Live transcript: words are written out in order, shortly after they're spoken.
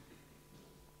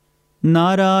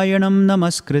नारायणं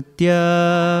नमस्कृत्य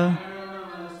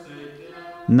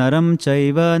नरं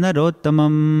चैव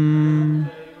नरोत्तमं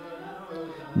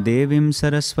देवीं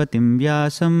सरस्वतीं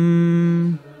व्यासं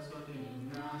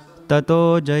ततो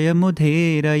जयमुदीरयेत्।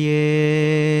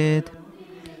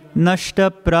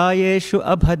 नष्टप्रायेषु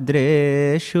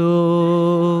अभद्रेषु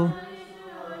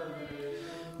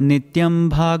नित्यं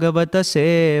भागवत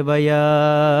सेवया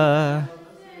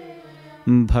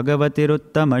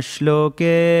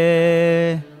भगवतिरुत्तमश्लोके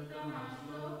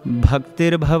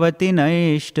भक्तिर्भवति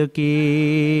नैष्टकी।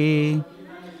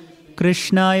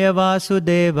 कृष्णाय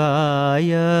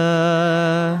वासुदेवाय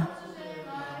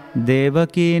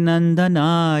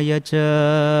देवकीनन्दनाय च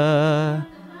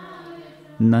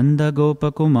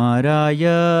नन्दगोपकुमाराय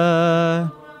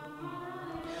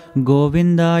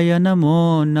गोविन्दाय नमो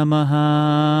नमः।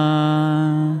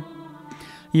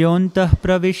 योऽन्तः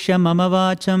प्रविश्य मम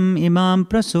वाचम् इमां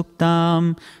प्रसुप्तां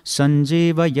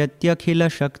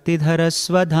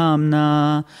सञ्जीवयत्यखिलशक्तिधरस्वधाम्ना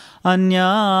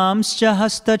अन्यांश्च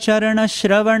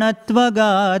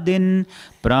हस्तचरणश्रवणत्वगादीन्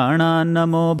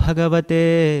प्राणान्नमो भगवते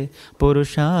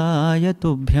पुरुषाय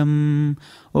तुभ्यम्।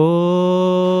 ॐ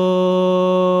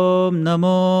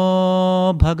नमो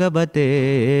भगवते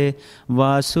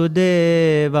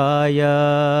वासुदेवाय।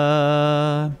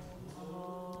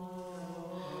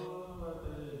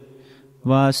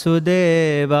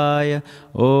 वासुदेवाय।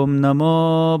 ॐ नमो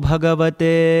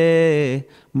भगवते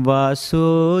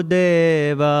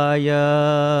वासुदेवाय।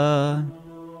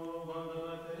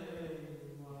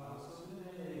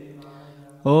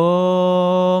 ॐ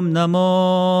नमो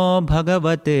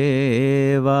भगवते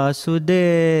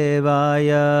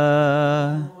वासुदेवाय।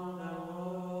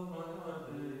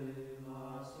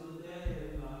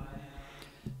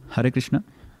 Hare Krishna.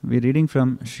 We're reading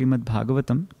from Srimad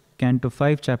Bhagavatam, Canto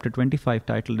 5, Chapter 25,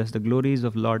 titled as The Glories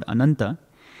of Lord Ananta,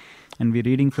 and we're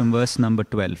reading from verse number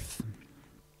 12.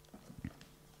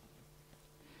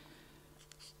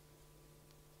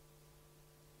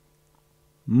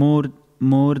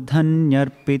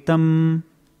 Murdhanyarpitam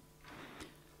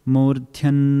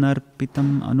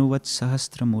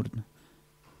anuvatsahasramurdha.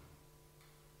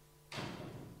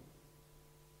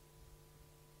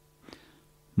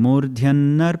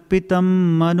 Murdhyannarpitam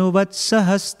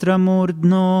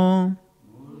anuvatsahasramurdhno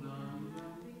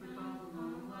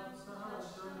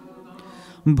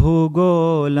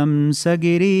bhugolam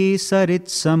sagiri sarit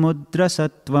samudra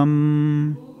sattvam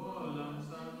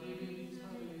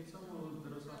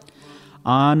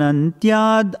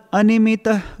anantyad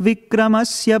animitah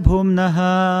vikramasya bhumnah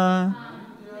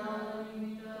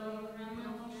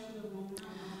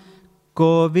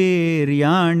को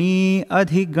वीर्याणि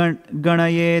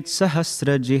अधिगणयेत्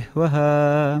सहस्रजिह्वः।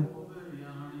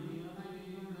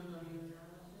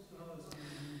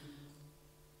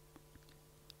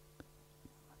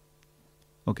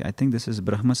 Okay, I think this is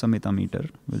Brahma Samhita meter.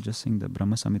 We'll just sing the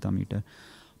Brahma Samhita meter.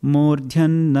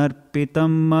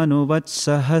 Murdhyanarpitam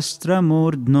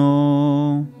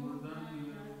anuvatsahasramurdhno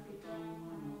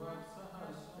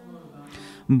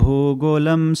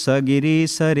Bhugolam sagiri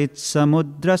sarit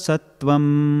samudra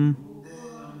sattvam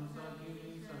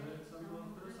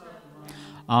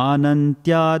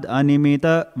Anantyad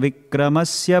animita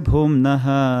vikramasya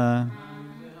bhumnah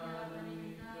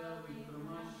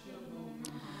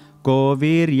Ko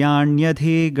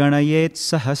viryanyadhi ganayet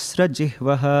sahasra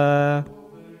jihvah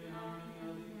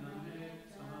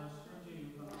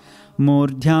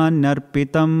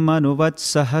Murdhyanarpitam anuvat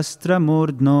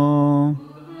sahasramurdhno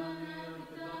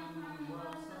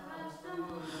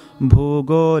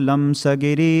Bhugolam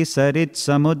sagiri sarit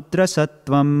samudra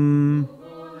sattvam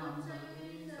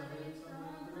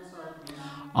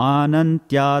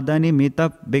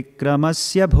Anantyadanimita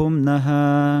vikramasya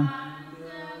bhumnah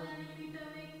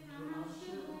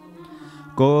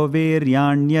Ko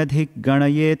viryanyadhik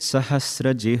ganayet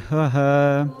sahasra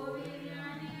jihvah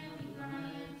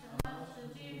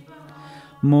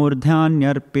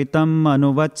Murdhanyarpitam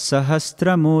anuvat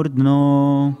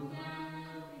sahasramurdhno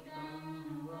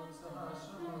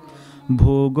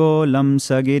Bhugolam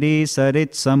sagiri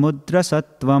sarit samudra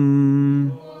sattvam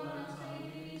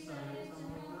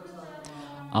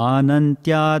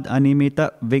Anantyad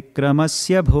animita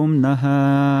vikramasya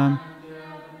bhumnah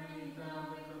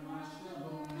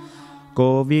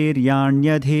Ko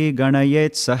viryanyadhi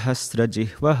ganayet sahasra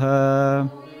jihvah.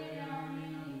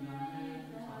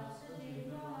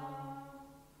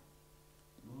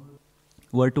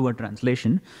 Word to word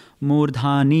translation.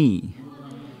 Murdhani.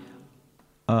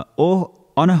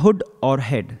 On a hood or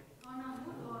head.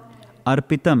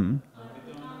 Arpitam.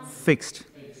 Fixed.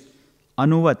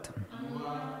 Anuvat.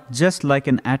 Just like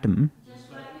an atom.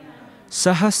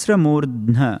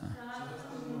 Sahasramurdhna.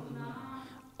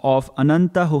 of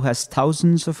Ananta who has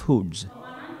thousands of hoods.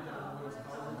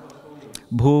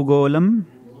 Bhugolam,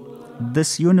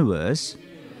 this universe,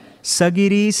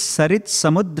 Sagiri Sarit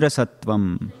Samudra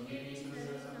Sattvam,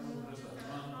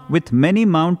 with many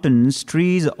mountains,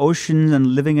 trees, oceans, and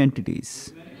living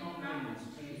entities.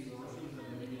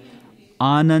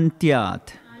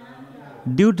 Anantyat,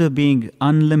 due to being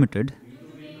unlimited.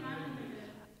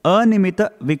 Animita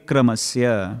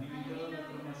Vikramasya,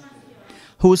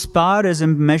 whose power is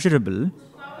immeasurable.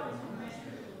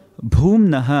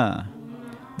 Bhumnaha,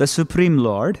 the Supreme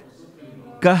Lord.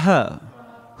 Kaha,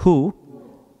 who.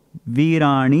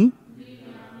 Virani,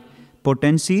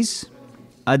 potencies.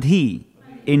 Adhi,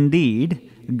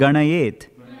 indeed. Ganayet,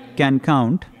 can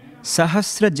count.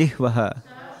 Sahasra Jihvaha,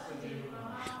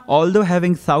 although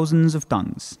having thousands of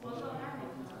tongues.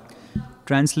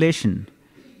 Translation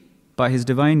by His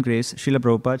Divine Grace, Srila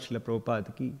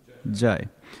Prabhupada ki Jai.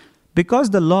 Because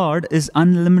the Lord is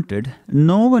unlimited,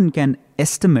 no one can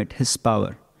estimate His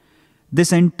power.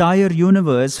 This entire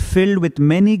universe, filled with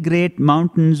many great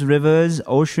mountains, rivers,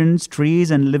 oceans,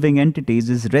 trees, and living entities,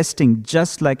 is resting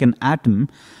just like an atom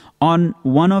on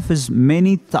one of His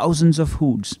many thousands of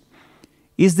hoods.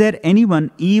 Is there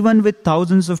anyone, even with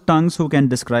thousands of tongues, who can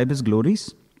describe His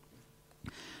glories?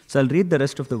 So I'll read the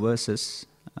rest of the verses,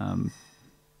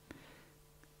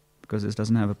 because this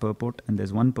doesn't have a purport, and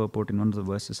there's one purport in one of the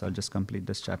verses. I'll just complete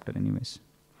this chapter anyways.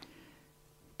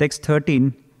 Text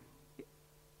 13.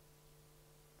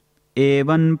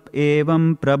 Evam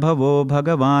prabhavo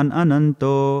bhagavan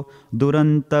ananto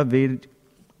duranta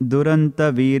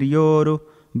viryoru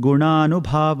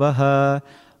gunanubhavaha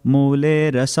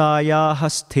mule rasayah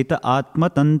sthita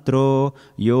atmatantro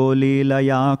yo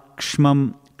lilaya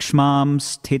kshmam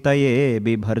sthitaye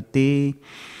bibharti.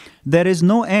 There is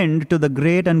no end to the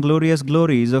great and glorious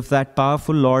glories of that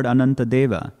powerful Lord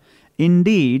Anantadeva.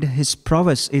 Indeed, His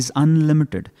prowess is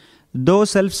unlimited. Though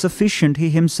self-sufficient, He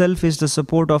Himself is the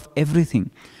support of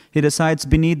everything. He resides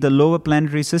beneath the lower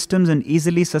planetary systems and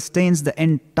easily sustains the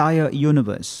entire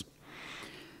universe.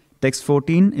 Text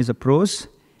 14 is a prose.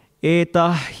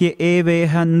 Eta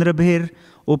hyeveha nrabhir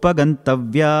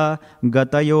upagantavya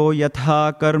gatayo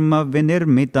yatha karma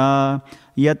vinirmita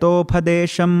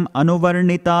yatopadesham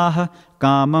anuvarnitah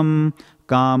kamam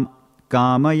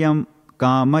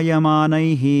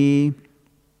kamayamanaihi.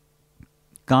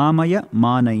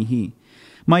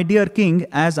 My dear king,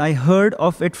 as I heard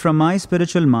of it from my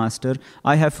spiritual master,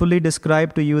 I have fully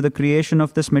described to you the creation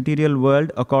of this material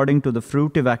world according to the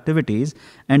fruitive activities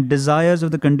and desires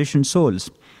of the conditioned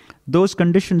souls. Those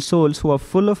conditioned souls who are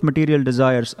full of material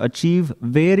desires achieve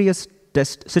various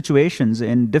test situations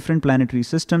in different planetary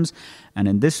systems, and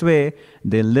in this way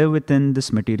they live within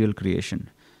this material creation.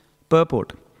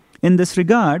 Purport. In this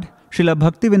regard, Srila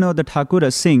Bhaktivinoda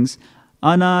Thakura sings,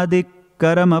 Anadik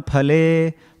karama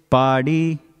phale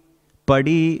padi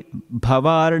padi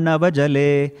bhavarnava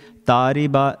jale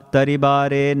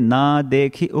taribare na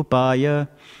dekhi upaya.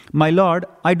 My Lord,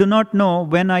 I do not know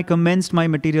when I commenced my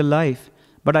material life,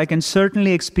 but I can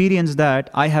certainly experience that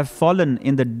I have fallen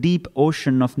in the deep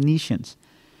ocean of nescience.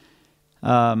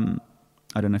 I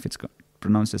don't know if it's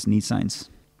pronounced as nescience.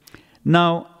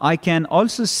 Now, I can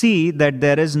also see that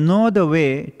there is no other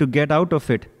way to get out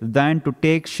of it than to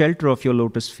take shelter of your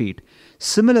lotus feet.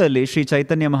 Similarly, Sri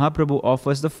Chaitanya Mahaprabhu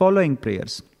offers the following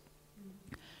prayers.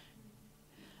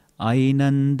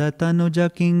 Ainanda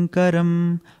tanuja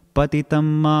kinkaram patitam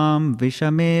mam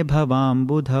vishame bhavam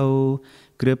budhau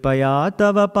kripaya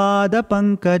tava pada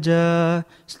pankaja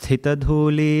sthita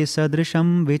dhuli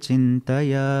sadrisham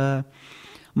vichintaya.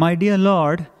 My dear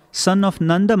Lord, son of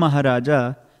Nanda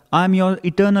Maharaja, I am your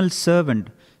eternal servant.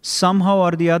 Somehow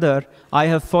or the other, I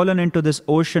have fallen into this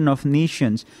ocean of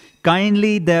nescience.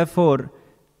 Kindly, therefore,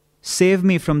 save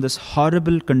me from this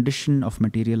horrible condition of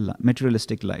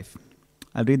materialistic life.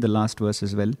 I'll read the last verse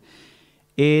as well.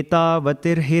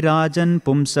 Etavatir hirajan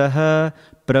pumsaha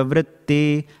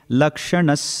pravritti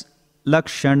lakshanasya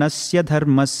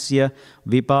dharmasya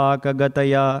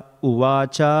vipakagataya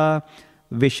uvacha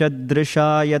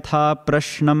vishadrisha yatha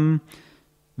prashnam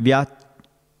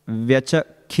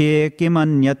vyachakhe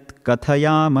kimanyat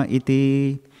kathayama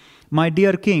iti. My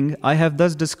dear king, I have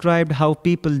thus described how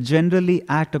people generally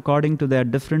act according to their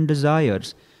different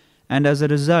desires, and as a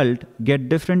result get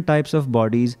different types of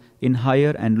bodies in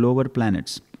higher and lower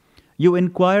planets. You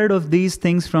inquired of these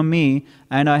things from me,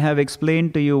 and I have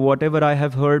explained to you whatever I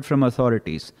have heard from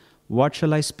authorities. What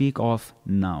shall I speak of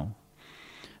now?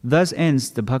 Thus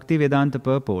ends the Bhakti-Vedanta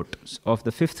purport of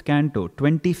the 5th canto,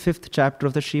 25th chapter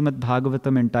of the Srimad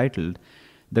Bhagavatam, entitled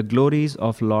The Glories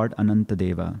of Lord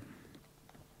Anantadeva.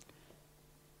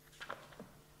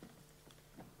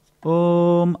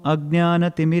 Om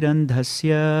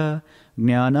Ajnanatimirandhasya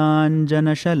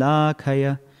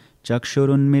Jnananjanashalakaya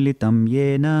Chakshurunmilitam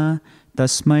Yena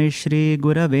Tasmai Shri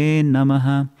Gurave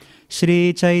Namaha.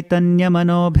 Shri Chaitanya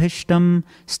Manobhishtam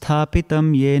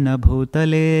Sthapitam Yena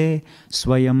Bhutale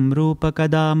Swayam Rupa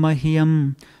Kada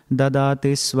Mahyam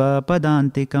Dadati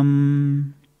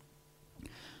Swapadantikam.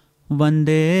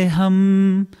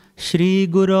 Vandeham Shri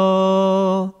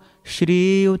Guru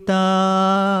Shri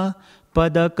Yuta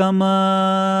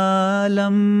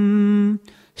Padakamalam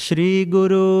Shri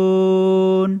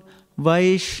Gurun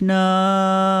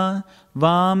Vaishna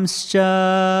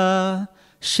Vamscha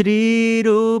Shri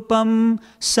Rupam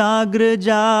Sagrajatam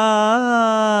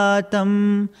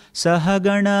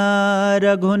Sahagana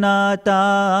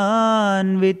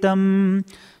Raghunathanvitam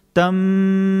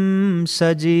Tam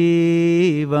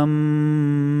Sajivam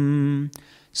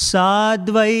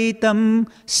Sadvaitam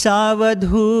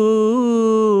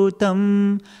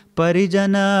Savadhutam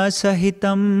Parijana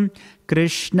Sahitam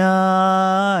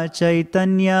Krishna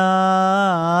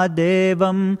Chaitanya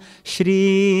Devam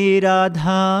Shri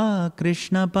Radha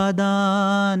Krishna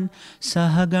Padan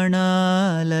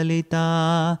Sahagana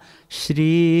Lalita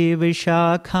Shri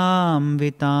Vishakham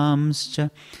Vitamscha.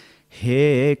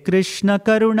 He Krishna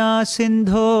Karuna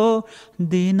Sindho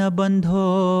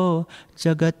Dinabandho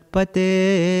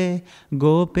Jagatpate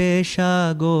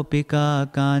Gopesha Gopika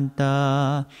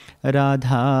Kanta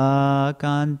Radha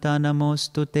Kanta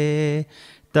Namostute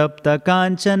Tapta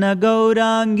Kanchana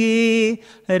Gaurangi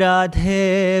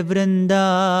Radhe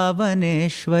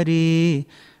Vrindavaneshwari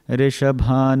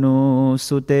Rishabhanu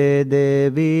Sute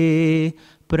Devi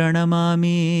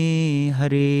Pranamami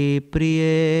Hari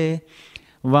Priye.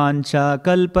 Vancha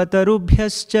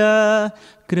kalpatarubhyascha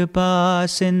kripa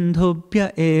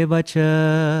sindhubhya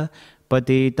evacha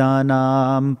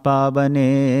patitanam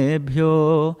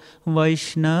pavanebhyo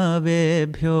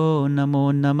vaishnavebhyo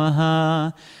namo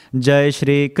namaha. Jai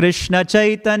Shri Krishna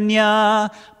Chaitanya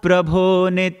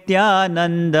Prabhu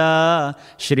Nityananda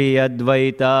Shri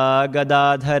Advaita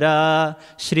Gadadhara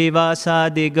Shri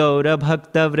Vasadi Gaura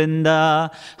Bhakta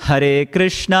Vrinda. Hare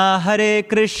Krishna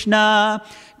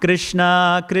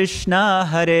Krishna Krishna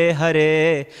Hare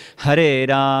Hare Hare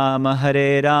Rama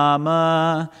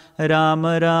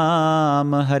Rama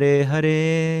Rama Hare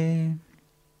Hare.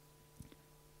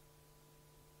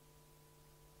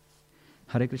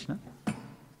 Hare Krishna.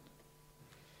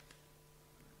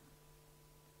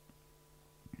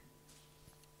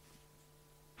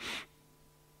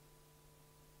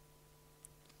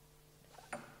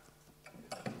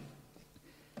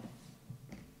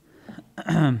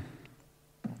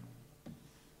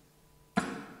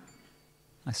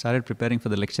 I started preparing for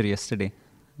the lecture yesterday.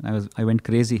 I went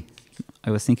crazy.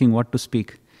 I was thinking what to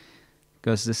speak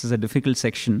because this is a difficult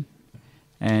section,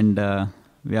 and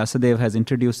Vyasadeva has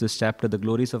introduced this chapter, the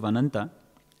glories of Ananta,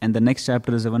 and the next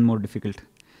chapter is even more difficult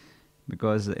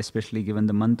because, especially given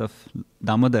the month of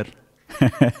Damodar,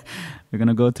 we're going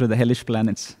to go through the hellish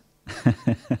planets,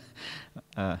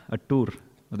 a tour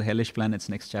of the hellish planets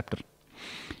next chapter.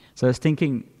 So I was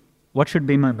thinking, what should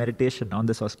be my meditation on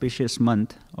this auspicious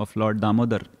month of Lord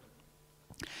Damodar?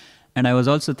 And I was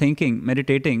also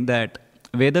meditating that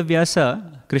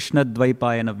Vedavyasa, Krishna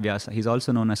Dvaipayana Vyasa, he's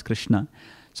also known as Krishna.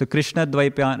 So Krishna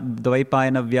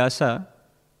Dvaipayana Vyasa,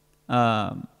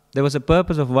 there was a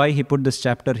purpose of why he put this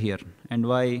chapter here and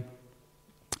why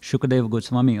Shukadeva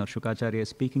Goswami or Shukacharya is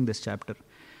speaking this chapter.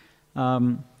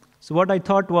 So what I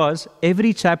thought was,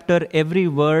 every chapter, every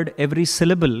word, every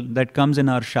syllable that comes in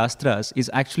our Shastras is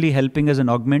actually helping us and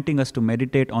augmenting us to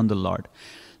meditate on the Lord.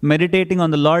 Meditating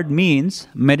on the Lord means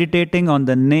meditating on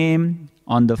the name,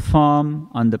 on the form,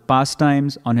 on the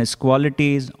pastimes, on His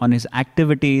qualities, on His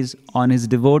activities, on His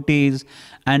devotees,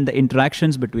 and the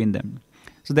interactions between them.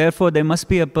 So therefore, there must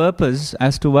be a purpose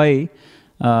as to why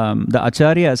the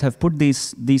Acharyas have put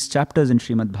these chapters in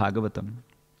Srimad Bhagavatam.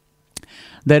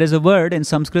 There is a word in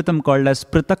Sanskritam called as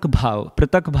Pritak Bhav.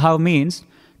 Pritak Bhav means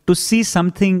to see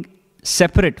something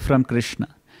separate from Krishna.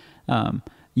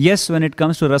 Yes, when it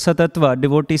comes to Rasa Tattva,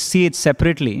 devotees see it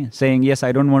separately, saying, yes,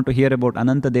 I don't want to hear about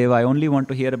Anantadeva, I only want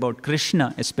to hear about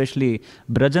Krishna, especially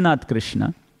Brajanath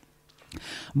Krishna.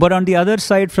 But on the other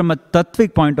side, from a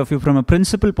tattvic point of view, from a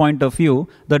principle point of view,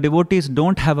 the devotees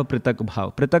don't have a Pritak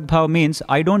Bhav. Pritak Bhav means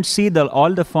I don't see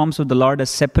all the forms of the Lord as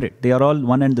separate. They are all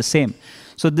one and the same.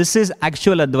 So this is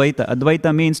actual Advaita.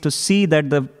 Advaita means to see that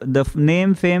the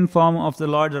name, fame, form of the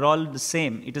Lord are all the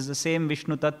same. It is the same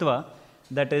Vishnu Tattva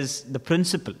that is the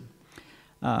principle.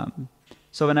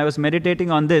 So when I was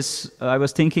meditating on this, I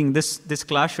was thinking this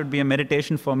class should be a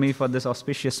meditation for me for this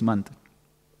auspicious month.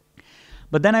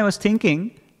 But then I was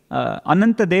thinking,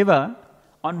 Anantadeva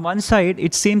on one side,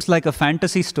 it seems like a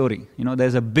fantasy story.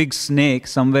 There's a big snake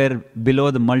somewhere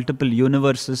below the multiple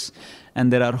universes,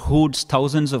 and there are hoods,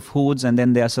 thousands of hoods, and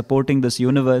then they are supporting this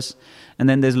universe. And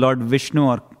then there's Lord Vishnu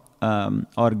or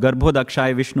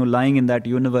Garbhodakshaya Vishnu lying in that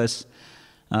universe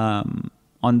on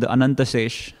the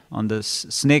Anantasesh, on the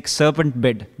snake serpent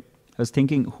bed. I was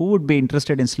thinking, who would be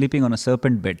interested in sleeping on a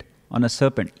serpent bed? On a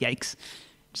serpent. Yikes.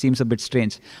 It seems a bit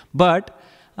strange. But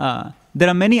there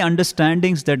are many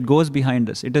understandings that goes behind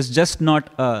this. It is just not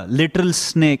a literal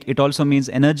snake. It also means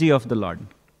energy of the Lord.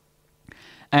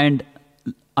 And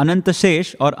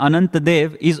Anantasesh or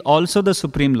Anantadev is also the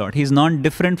Supreme Lord. He is not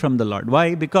different from the Lord.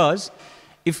 Why? Because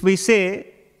if we say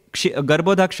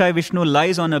Garbhodakshaya Vishnu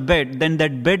lies on a bed, then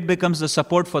that bed becomes the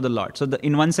support for the Lord. So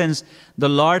in one sense, the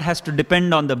Lord has to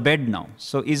depend on the bed now.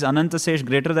 So is Anantasesh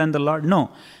greater than the Lord?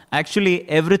 No. Actually,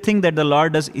 everything that the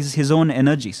Lord does is his own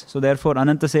energies. So therefore,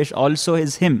 Anantasesh also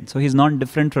is him. So he's not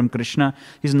different from Krishna.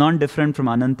 He's not different from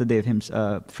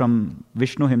Anantadev, from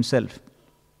Vishnu himself.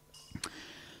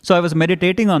 So I was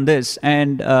meditating on this,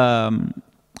 and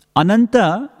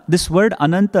Ananta, this word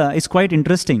Ananta is quite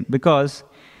interesting because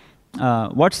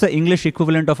what's the English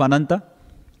equivalent of Ananta?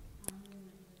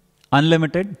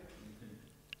 Unlimited?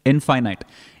 Infinite.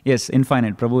 Yes,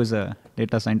 infinite. Prabhu is a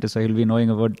data scientist, so he'll be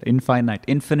knowing about infinite,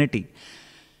 infinity.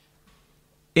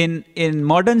 In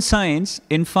modern science,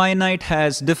 infinite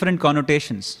has different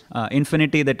connotations.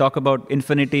 Infinity, they talk about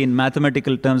infinity in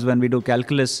mathematical terms when we do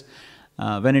calculus.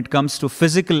 When it comes to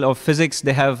physics,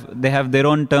 they have their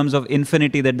own terms of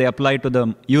infinity that they apply to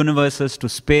the universes, to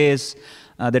space.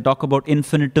 They talk about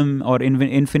infinitum or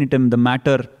infinitum, the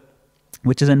matter,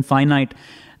 which is infinite.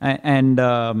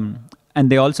 And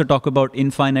they also talk about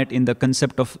infinite in the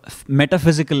concept of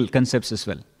metaphysical concepts as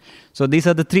well. So these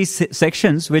are the three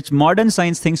sections which modern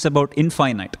science thinks about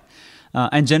infinite.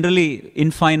 And generally,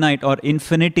 infinite or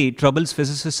infinity troubles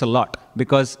physicists a lot,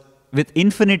 because with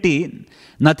infinity,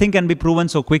 nothing can be proven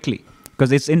so quickly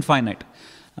because it's infinite.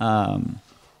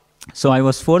 So I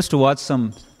was forced to watch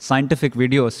some scientific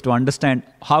videos to understand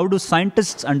how do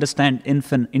scientists understand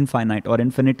infinite or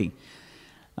infinity.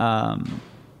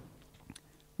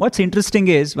 What's interesting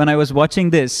is when I was watching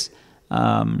this,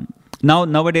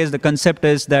 nowadays the concept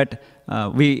is that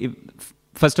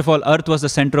first of all, Earth was the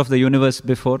center of the universe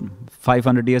before,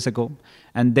 500 years ago.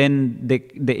 And then they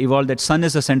evolved that sun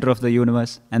is the center of the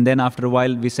universe. And then after a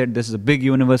while, we said this is a big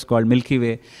universe called Milky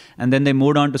Way. And then they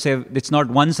moved on to say it's not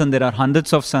one sun, there are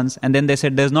hundreds of suns. And then they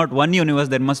said there's not one universe,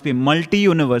 there must be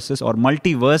multi-universes or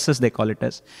multiverses, they call it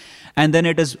as. And then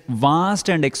it is vast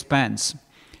and expanse.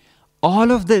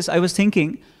 All of this, I was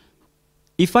thinking,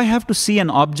 if I have to see an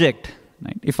object,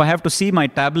 right, if I have to see my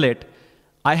tablet,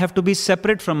 I have to be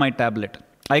separate from my tablet.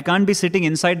 I can't be sitting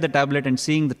inside the tablet and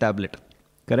seeing the tablet,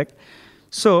 correct?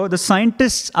 So the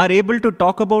scientists are able to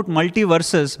talk about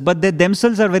multiverses, but they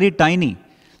themselves are very tiny.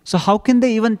 So how can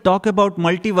they even talk about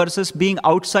multiverses being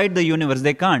outside the universe?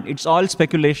 They can't. It's all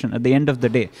speculation at the end of the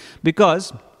day.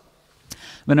 Because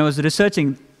when I was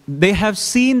researching, they have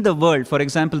seen the world. For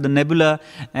example, the nebula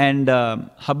and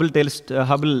Hubble,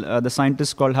 the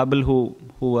scientist called Hubble,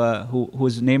 who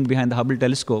is named behind the Hubble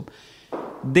telescope.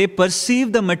 They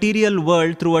perceive the material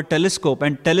world through a telescope,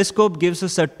 and telescope gives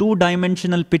us a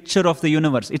two-dimensional picture of the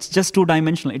universe. It's just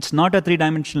two-dimensional. It's not a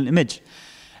three-dimensional image.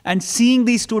 And seeing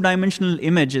these two-dimensional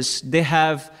images, they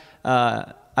have,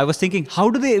 I was thinking,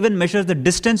 how do they even measure the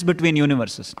distance between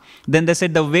universes? Then they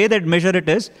said the way they measure it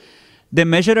is, they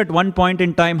measure at one point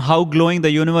in time how glowing the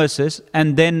universe is,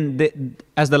 and then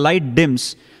as the light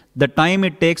dims, the time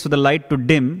it takes for the light to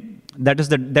dim,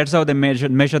 that's how they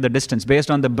measure the distance,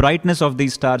 based on the brightness of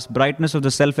these stars, brightness of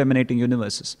the self-emanating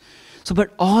universes. So,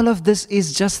 but all of this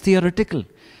is just theoretical.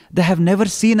 They have never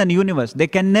seen a universe. They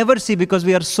can never see, because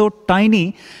we are so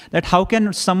tiny that how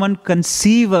can someone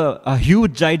conceive a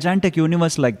huge, gigantic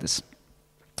universe like this?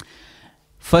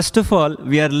 First of all,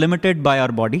 we are limited by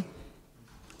our body.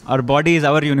 Our body is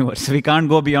our universe. We can't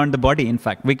go beyond the body, in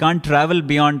fact. We can't travel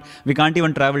beyond, we can't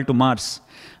even travel to Mars.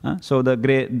 So the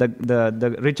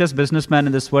richest businessman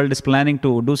in this world is planning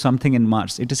to do something in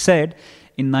Mars. It is said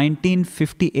in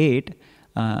 1958,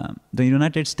 the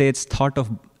United States thought of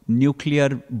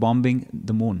nuclear bombing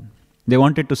the moon. They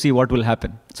wanted to see what will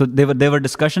happen. So there were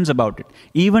discussions about it.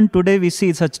 Even today we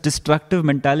see such destructive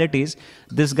mentalities.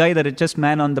 This guy, the richest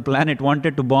man on the planet,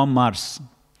 wanted to bomb Mars.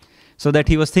 So that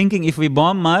he was thinking, if we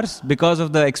bomb Mars, because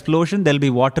of the explosion, there'll be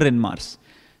water in Mars.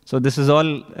 So this is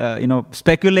all,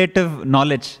 speculative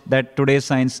knowledge that today's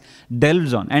science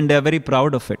delves on, and they're very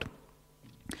proud of it.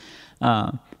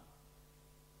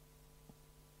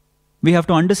 We have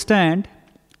to understand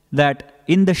that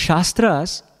in the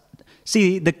Shastras,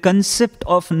 see, the concept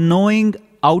of knowing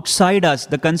outside us,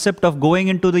 the concept of going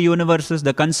into the universes,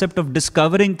 the concept of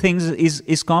discovering things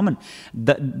is common.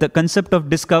 The concept of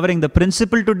discovering, the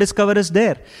principle to discover is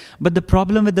there. But the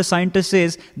problem with the scientists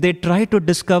is they try to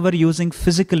discover using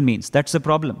physical means. That's the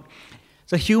problem.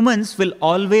 So humans will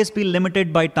always be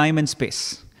limited by time and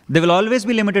space. They will always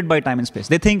be limited by time and space.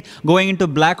 They think going into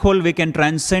black hole we can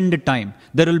transcend time.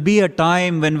 There will be a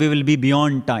time when we will be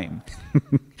beyond time.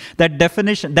 That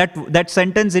definition, that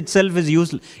sentence itself is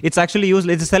useless. It's actually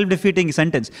useless. It's a self-defeating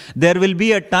sentence. There will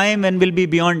be a time when we'll be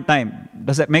beyond time.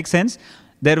 Does that make sense?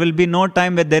 There will be no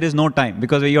time where there is no time,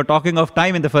 because you're talking of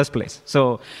time in the first place.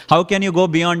 So how can you go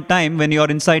beyond time when you're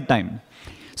inside time?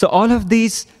 So all of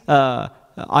these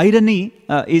irony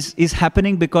is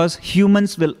happening because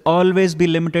humans will always be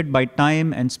limited by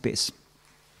time and space.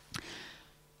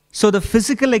 So the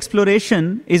physical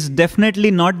exploration is definitely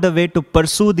not the way to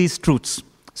pursue these truths.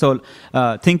 So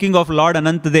thinking of Lord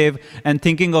Anantadev and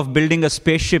thinking of building a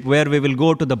spaceship where we will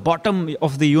go to the bottom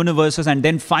of the universes and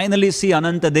then finally see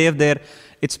Anantadev there,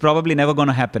 it's probably never going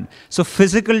to happen. So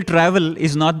physical travel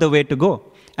is not the way to go.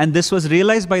 And this was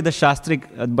realized by the Shastric,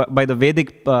 by the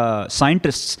Vedic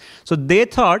scientists. So they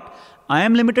thought, I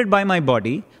am limited by my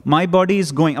body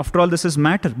is going, after all this is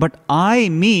matter, but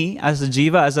me as a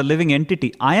jiva, as a living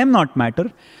entity, I am not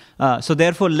matter. So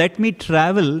therefore let me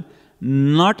travel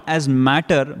not as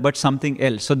matter, but something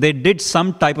else. So they did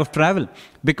some type of travel,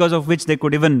 because of which they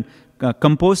could even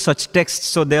compose such texts.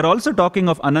 So they're also talking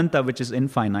of Ananta, which is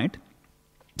infinite.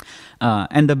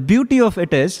 And the beauty of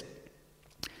it is,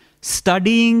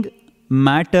 studying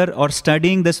matter or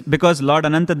studying this, because Lord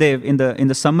Anantadev, in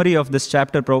the summary of this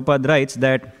chapter, Prabhupada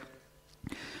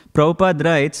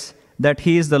writes that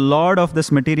he is the Lord of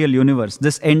this material universe.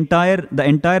 The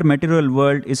entire material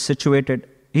world is situated.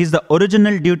 He is the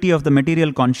original deity of the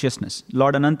material consciousness.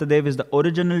 Lord Anantadev is the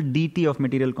original deity of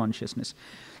material consciousness.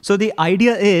 So the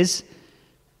idea is,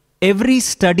 every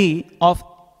study of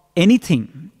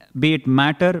anything, be it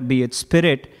matter, be it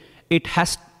spirit,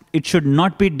 it should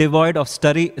not be devoid of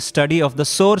study of the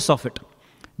source of it.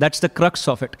 That's the crux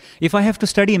of it. If I have to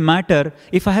study matter,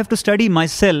 if I have to study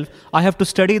myself, I have to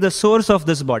study the source of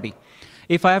this body.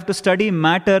 If I have to study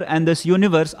matter and this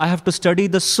universe, I have to study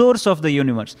the source of the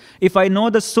universe. If I know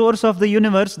the source of the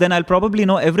universe, then I'll probably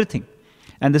know everything.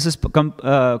 And this is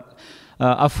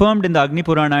affirmed in the Agni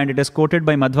Purana, and it is quoted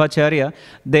by Madhvacharya,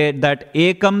 that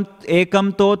ekam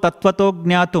to tattvato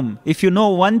jnatum. If you know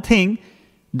one thing,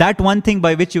 that one thing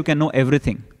by which you can know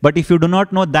everything. But if you do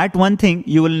not know that one thing,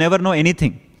 you will never know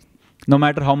anything, no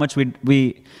matter how much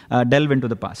we delve into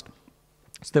the past.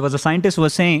 So there was a scientist who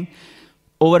was saying,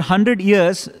 over 100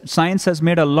 years, science has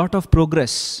made a lot of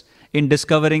progress in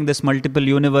discovering this multiple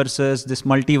universes, this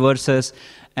multiverses,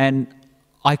 and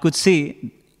I could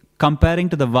see, comparing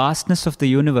to the vastness of the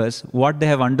universe, what they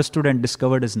have understood and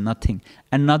discovered is nothing.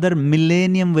 Another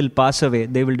millennium will pass away,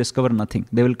 they will discover nothing.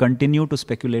 They will continue to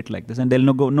speculate like this, and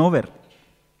they'll go nowhere.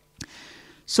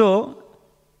 So,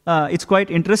 it's quite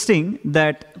interesting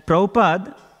that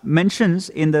Prabhupada mentions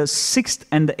in the 6th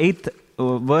and the 8th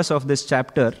verse of this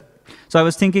chapter. So I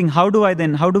was thinking, how do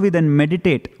we then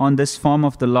meditate on this form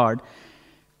of the Lord?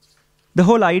 The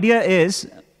whole idea is,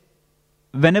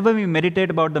 whenever we meditate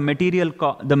about the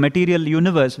material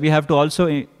universe, we have to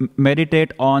also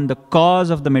meditate on the cause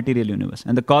of the material universe.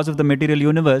 And the cause of the material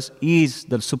universe is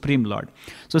the Supreme Lord.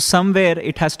 So somewhere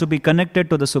it has to be connected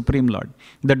to the Supreme Lord.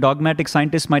 The dogmatic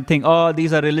scientists might think, oh,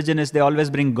 these are religionists, they always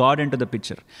bring God into the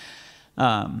picture.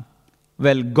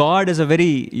 Well, God is a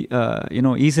very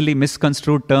easily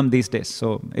misconstrued term these days.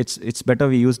 So it's better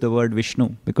we use the word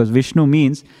Vishnu, because Vishnu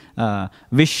means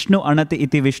Vishnu Anati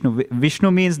iti Vishnu. Vishnu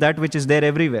means that which is there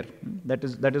everywhere. That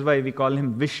is why we call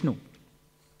him Vishnu.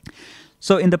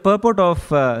 So in the purport of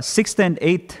 6th and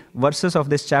 8th verses of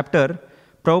this chapter,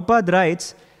 Prabhupada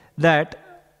writes that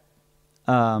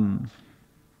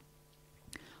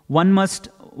one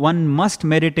must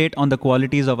meditate on the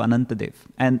qualities of Anantadev.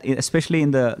 And especially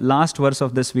in the last verse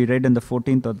of this, we read in the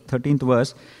 14th or 13th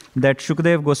verse, that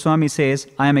Shukdev Goswami says,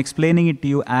 I am explaining it to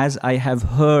you as I have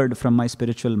heard from my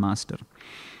spiritual master.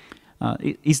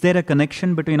 Is there a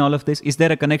connection between all of this? Is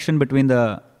there a connection between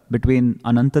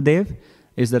Anantadev?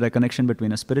 Is there a connection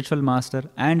between a spiritual master?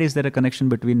 And is there a connection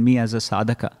between me as a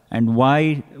sadhaka? And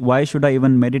why should I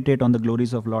even meditate on the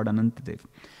glories of Lord Anantadev?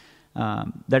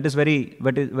 That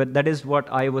is what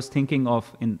I was thinking of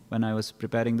when I was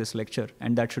preparing this lecture,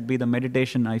 and that should be the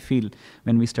meditation I feel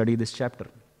when we study this chapter.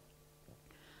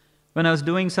 When I was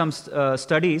doing some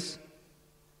studies,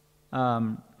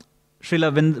 Srila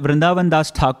Vrindavan Das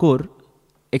Thakur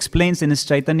explains in his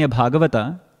Chaitanya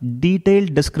Bhagavata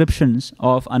detailed descriptions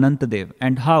of Anantadev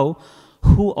and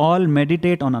who all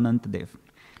meditate on Anantadev.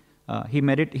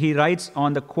 he writes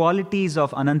on the qualities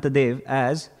of Anantadev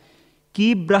as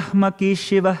Ki Brahma ki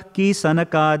Shiva ki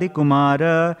Sanakadi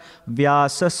Kumara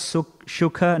Vyasa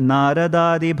Shukha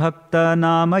Naradadi Bhakta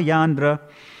Nama Yandra.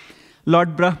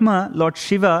 Lord Brahma, Lord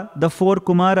Shiva, the four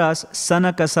Kumaras,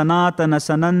 Sanaka, Sanatana,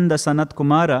 Sananda, Sanat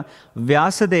Kumara,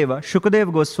 Vyasadeva,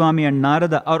 Shukadev Goswami and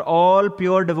Narada are all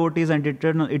pure devotees and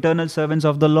eternal servants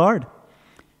of the Lord.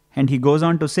 And he goes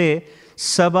on to say,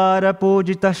 Sabara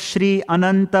Pujita Shri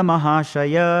Ananta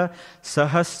Mahashaya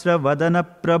Sahasra Vadana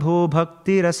Prabhu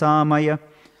Bhakti Rasamaya.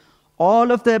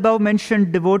 All of the above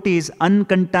mentioned devotees,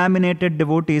 uncontaminated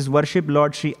devotees, worship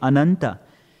Lord Shri Ananta.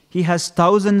 He has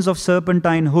thousands of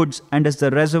serpentine hoods and is the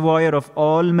reservoir of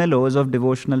all mellows of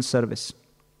devotional service.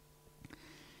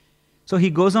 So he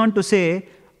goes on to say,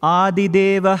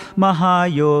 Adideva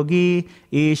Mahayogi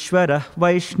Ishvara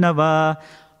Vaishnava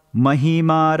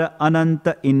Mahimara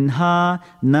Ananta Inha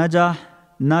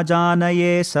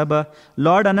Najanaye Saba.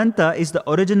 Lord Ananta is the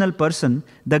original person,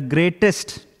 the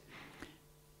greatest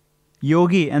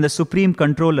yogi and the supreme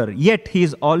controller. Yet he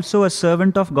is also a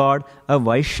servant of God, a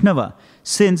Vaishnava.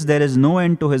 Since there is no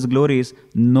end to his glories,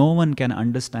 no one can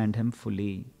understand him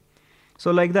fully.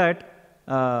 So like that,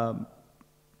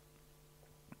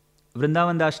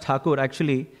 Vrindavan Das Thakur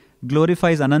actually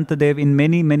glorifies Anantadev in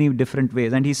many, many different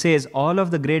ways. And he says all of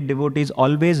the great devotees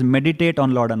always meditate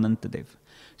on Lord Anantadev.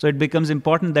 So it becomes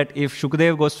important that if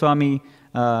Shukadev Goswami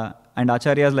and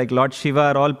Acharyas like Lord Shiva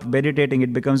are all meditating,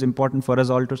 it becomes important for us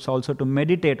all to also to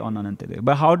meditate on Anantadev.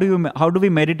 But how do we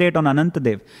meditate on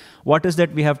Anantadev? What is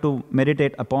that we have to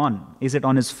meditate upon? Is it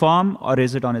on his form, or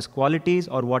is it on his qualities,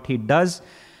 or what he does?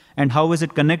 And how is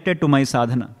it connected to my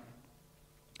sadhana?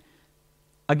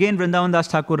 Again, Vrindavan Das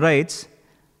Thakur writes,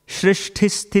 Shrishti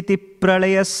sthiti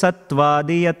pralaya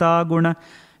satvadi yata guna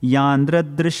yandra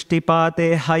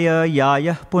drishtipate haya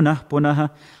yaya punah punah.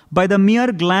 By the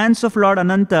mere glance of Lord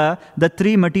Ananta, the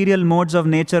three material modes of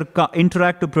nature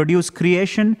interact to produce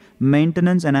creation,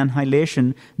 maintenance and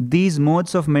annihilation. These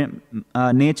modes of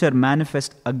nature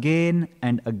manifest again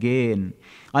and again.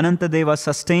 Anantadeva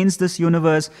sustains this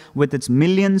universe with its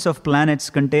millions of planets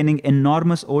containing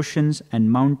enormous oceans and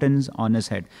mountains on his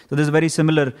head. So this is a very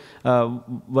similar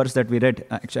verse that we read,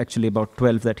 actually about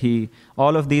 12, that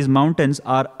all of these mountains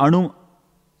are Anu.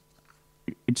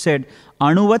 It said,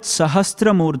 Anuvat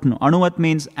Sahasra Murdhnu. Anuvat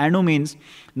means, Anu means,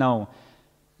 now,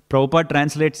 Prabhupada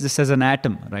translates this as an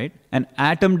atom, right? An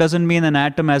atom doesn't mean an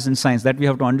atom as in science. That we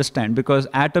have to understand, because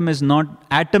atom is not,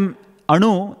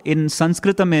 Anu in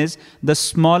Sanskritam is the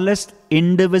smallest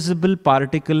indivisible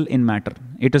particle in matter.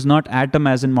 It is not atom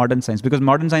as in modern science, because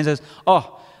modern science says,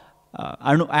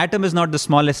 atom is not the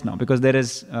smallest now, because there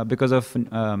is, because of,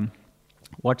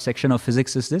 what section of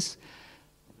physics is this?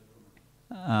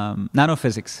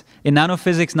 Nanophysics. In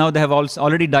nanophysics now they have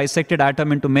already dissected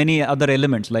atom into many other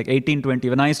elements, like 1820.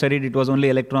 When I studied, it was only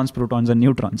electrons, protons and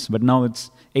neutrons, but now it's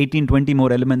 1820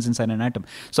 more elements inside an atom.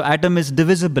 So atom is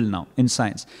divisible now in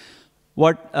science.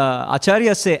 What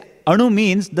Acharyas say, Anu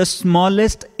means the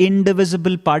smallest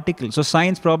indivisible particle. So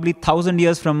science probably 1,000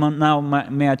 years from now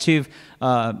may achieve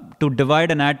to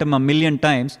divide an atom 1,000,000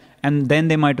 times, and then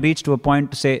they might reach to a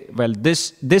point to say, well,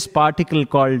 this particle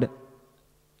called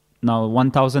now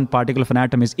 1,000 particle of an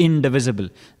atom is indivisible.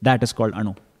 That is called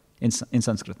Anu in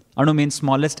Sanskrit. Anu means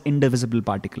smallest indivisible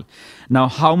particle. Now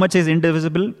how much is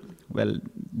indivisible? Well,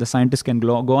 the scientists can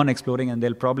go on exploring and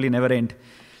they'll probably never end.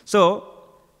 So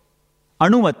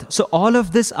Anuvat. So all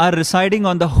of this are residing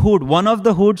on the hood, one of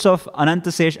the hoods of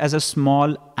Anantasesh as a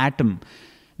small atom.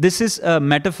 This is a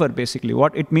metaphor basically.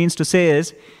 What it means to say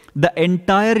is, this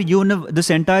entire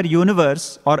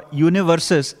universe or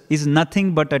universes is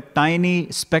nothing but a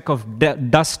tiny speck of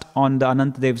dust on the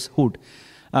Anantadev's hood.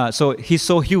 So he's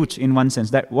so huge in one sense.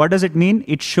 That what does it mean?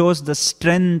 It shows the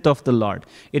strength of the Lord.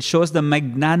 It shows the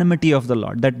magnanimity of the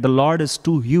Lord. That the Lord is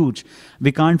too huge.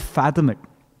 We can't fathom it.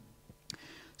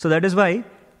 So that is why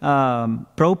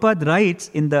Prabhupada writes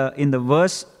in the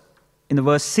verse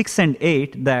 6 and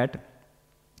 8 that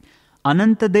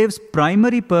Anantadev's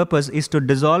primary purpose is to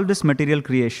dissolve this material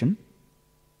creation.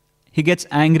 He gets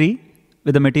angry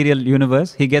with the material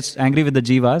universe. He gets angry with the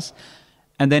jivas,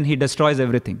 and then he destroys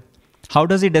everything. How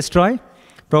does he destroy?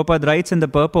 Prabhupada writes in the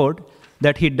purport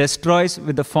that he destroys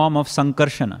with the form of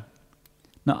Sankarshana.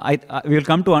 Now, we will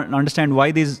come to understand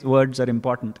why these words are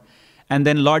important. And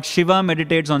then Lord Shiva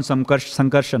meditates on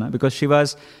Sankarshana, because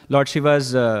Lord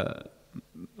Shiva's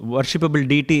worshipable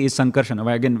deity is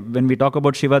Sankarshana. Again, when we talk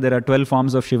about Shiva, there are 12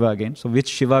 forms of Shiva again. So which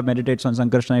Shiva meditates on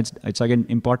Sankarshana, it's again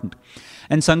important.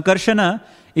 And Sankarshana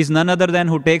is none other than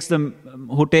who takes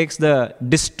the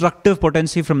destructive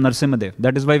potency from Narsimhadev.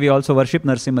 That is why we also worship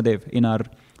Narsimhadev in our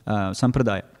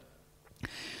Sampradaya.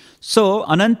 So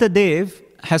Anantadev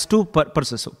has two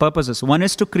purposes. One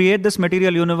is to create this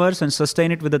material universe and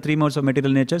sustain it with the three modes of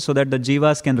material nature so that the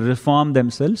jivas can reform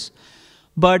themselves.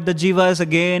 But the jivas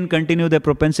again continue their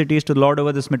propensities to lord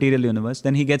over this material universe.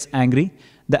 Then he gets angry.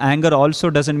 The anger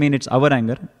also doesn't mean it's our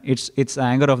anger. It's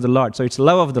anger of the Lord. So it's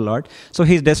love of the Lord. So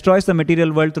he destroys the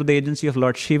material world through the agency of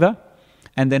Lord Shiva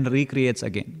and then recreates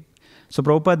again. So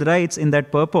Prabhupada writes in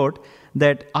that purport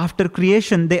that after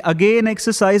creation, they again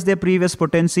exercise their previous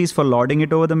potencies for lording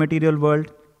it over the material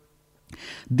world.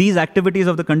 These activities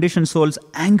of the conditioned souls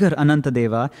anger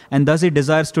Anantadeva, and thus he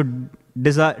desires to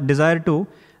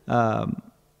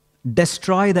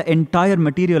destroy the entire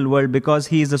material world because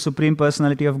he is the Supreme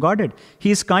Personality of Godhead.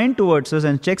 He is kind towards us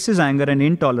and checks his anger and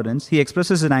intolerance. He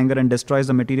expresses his anger and destroys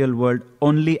the material world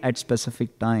only at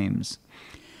specific times.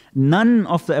 None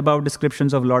of the above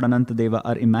descriptions of Lord Anantadeva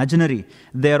are imaginary.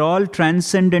 They are all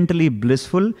transcendently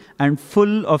blissful and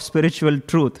full of spiritual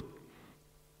truth.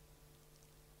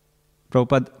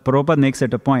 Prabhupada makes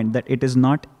it a point that it is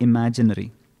not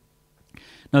imaginary.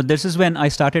 Now, this is when I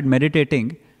started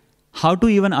meditating how to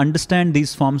even understand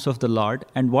these forms of the Lord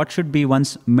and what should be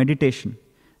one's meditation.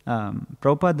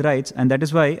 Prabhupada writes, and that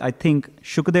is why I think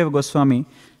Shukadeva Goswami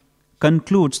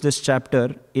concludes this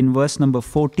chapter in verse number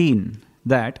 14,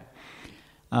 that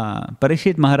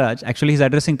Parikshit Maharaj, actually he's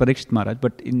addressing Parikshit Maharaj,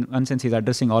 but in one sense he's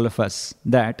addressing all of us,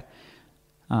 that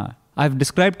I've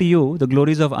described to you the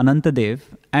glories of Anantadev,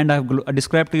 and I've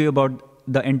described to you about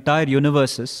the entire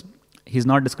universes. He's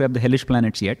not described the hellish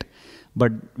planets yet,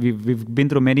 but we've been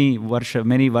through many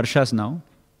varshas now,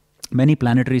 many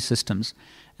planetary systems.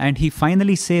 And he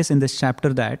finally says in this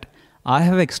chapter that I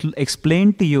have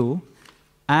explained to you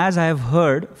as I have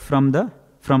heard from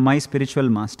my spiritual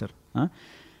master.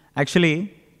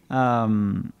 Actually,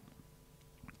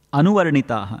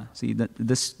 anuvarnitaha. See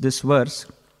this verse,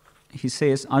 he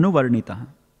says anuvarnitaha.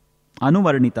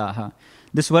 Anuvarnitaha.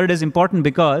 This word is important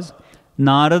because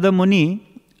Narada Muni,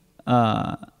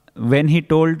 when he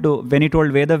told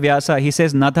Veda Vyasa, he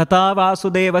says Nathata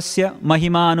Vasudevasya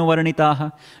Mahima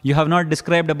Anuvarnitaha. You have not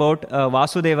described about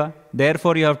Vasudeva,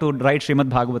 therefore you have to write Srimad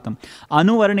Bhagavatam.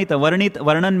 Anuvarnita,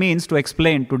 Varnan means to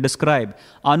explain, to describe.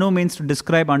 Anu means to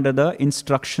describe under the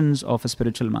instructions of a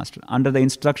spiritual master, under the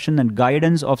instruction and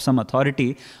guidance of some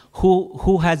authority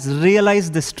who has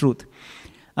realized this truth.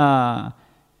 Now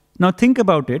think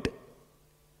about it.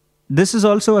 This is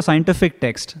also a scientific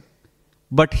text.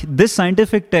 But this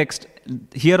scientific text,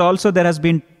 here also there has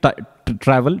been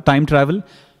time travel.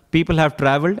 People have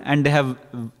traveled and they have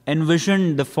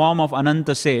envisioned the form of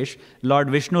Ananta Sesh, Lord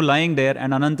Vishnu lying there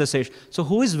and Ananta Sesh. So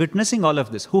who is witnessing all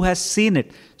of this? Who has seen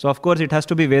it? So of course it has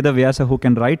to be Veda Vyasa who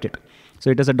can write it. So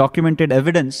it is a documented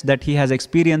evidence that he has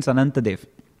experienced Anantadev.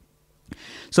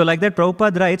 So like that,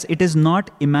 Prabhupada writes, it is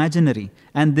not imaginary,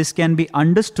 and this can be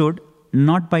understood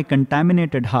not by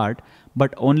contaminated heart,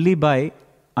 but only by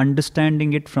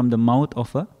understanding it from the mouth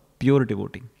of a pure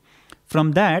devotee.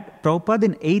 From that, Prabhupada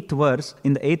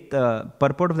in the 8th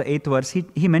purport of the 8th verse,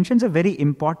 he mentions a very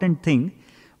important thing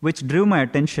which drew my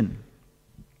attention.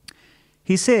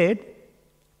 He said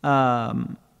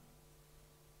that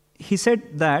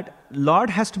Lord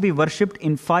has to be worshipped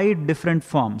in 5 different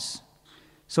forms.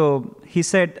 So he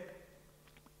said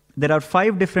there are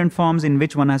 5 different forms in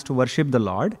which one has to worship the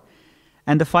Lord,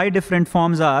 and the 5 different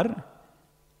forms are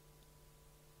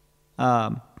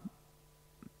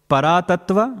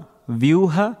Paratattva,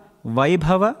 Vyuha,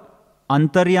 Vaibhava,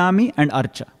 Antaryami and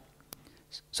Archa.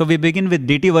 So we begin with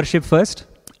deity worship first,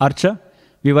 Archa.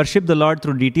 We worship the Lord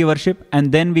through deity worship,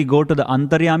 and then we go to the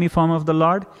Antaryami form of the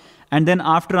Lord, and then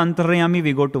after Antaryami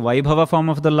we go to Vaibhava form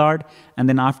of the Lord, and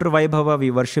then after Vaibhava we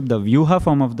worship the Vyuha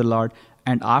form of the Lord,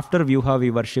 and after Vyuha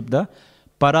we worship the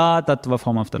Paratattva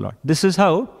form of the Lord. This is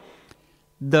how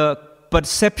the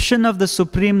perception of the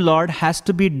Supreme Lord has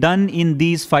to be done in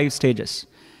these 5 stages.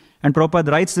 And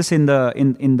Prabhupada writes this in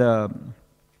the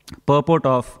purport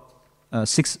of 5,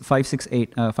 6,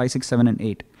 7 and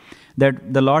 8.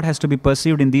 That the Lord has to be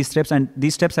perceived in these steps, and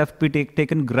these steps have to be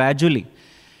taken gradually.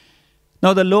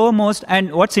 Now the lowermost,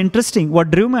 and what's interesting,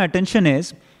 what drew my attention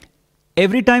is,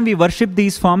 every time we worship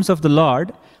these forms of the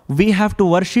Lord, we have to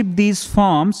worship these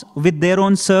forms with their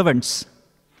own servants.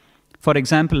 For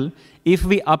example, if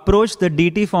we approach the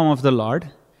deity form of the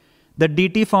Lord, the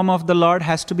deity form of the Lord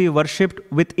has to be worshipped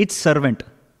with its servant.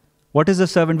 What is the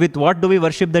servant? With what do we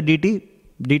worship the deity?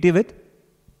 Deity with?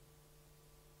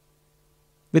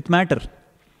 With matter.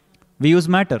 We use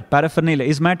matter. Paraphernalia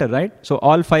is matter, right? So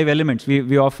all 5 elements.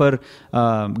 We offer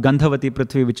Gandhavati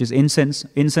Prithvi, which is incense.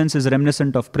 Incense is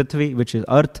reminiscent of Prithvi, which is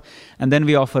earth. And then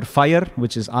we offer fire,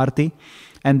 which is Arti.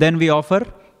 And then we offer,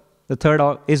 the third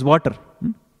is water.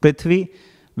 Prithvi,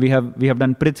 we have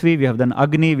done Prithvi, we have done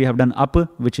Agni, we have done Ap,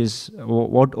 which is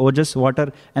what Ojas,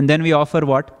 water, and then we offer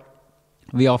what?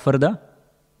 We offer the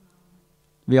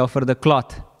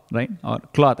cloth, right? Or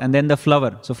cloth, and then the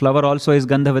flower. So flower also is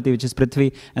Gandhavati, which is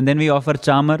Prithvi, and then we offer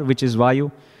Chamar, which is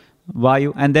Vayu,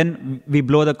 and then we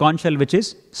blow the conch shell, which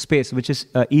is space, which is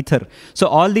ether. So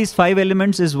all these 5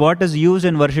 elements is what is used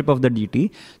in worship of the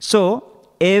deity. So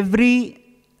every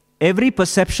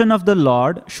perception of the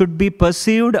Lord should be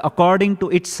perceived according to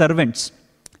its servants.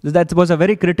 That was a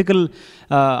very critical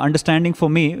understanding for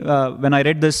me when I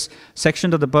read this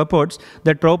section of the purports,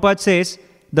 that Prabhupada says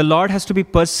the Lord has to be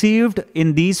perceived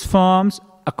in these forms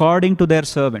according to their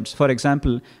servants. For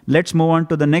example, let's move on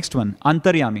to the next one,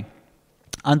 Antaryami.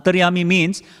 Antaryami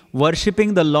means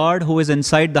worshipping the Lord who is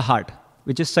inside the heart,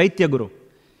 which is Chaitya Guru.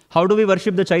 How do we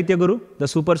worship the Chaitya Guru, the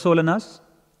super soul in us?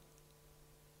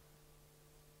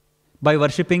 By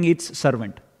worshipping its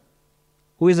servant.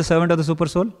 Who is the servant of the super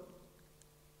soul?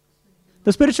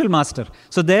 The spiritual master.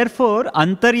 So therefore,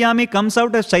 Antaryami comes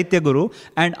out as Chaitya Guru,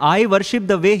 and I worship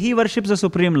the way he worships the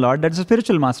Supreme Lord, that's the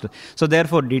spiritual master. So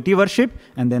therefore, deity worship,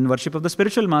 and then worship of the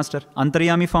spiritual master,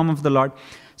 Antaryami form of the Lord.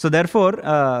 So therefore,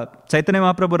 Chaitanya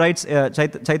Mahaprabhu writes,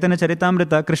 Chaitanya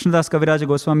Charitamrita, Krishnadas Kaviraj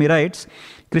Goswami writes,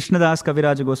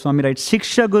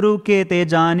 Shiksha Guru ke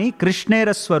tejani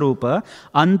Krishnera Swarupa,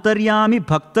 Antaryami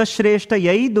Bhakta Shreshta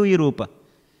Yai Dui Rupa.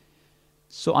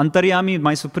 So Antaryami,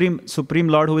 my Supreme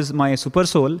Lord, who is my super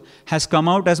soul, has come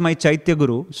out as my Chaitya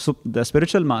Guru, the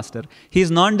spiritual master. He is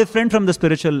non-different from the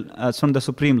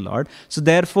Supreme Lord. So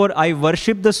therefore, I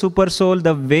worship the super soul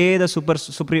the way the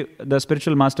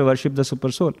spiritual master worshipped the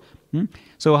super soul.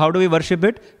 So how do we worship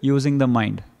it? Using the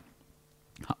mind.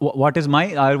 What is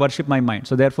I worship my mind.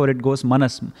 So therefore it goes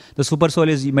manas. The super soul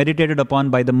is meditated upon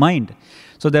by the mind.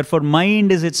 So therefore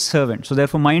mind is its servant. So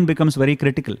therefore mind becomes very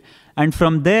critical. And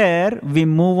from there we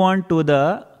move on to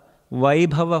the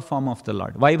Vaibhava form of the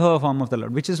Lord. Vaibhava form of the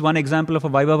Lord. Which is one example of a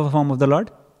Vaibhava form of the Lord?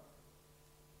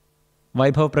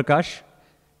 Vaibhava Prakash.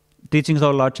 Teachings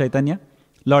of Lord Chaitanya.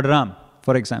 Lord Ram,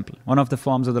 for example. One of the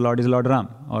forms of the Lord is Lord Ram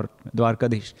or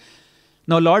Dwarkadish.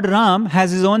 Now, Lord Ram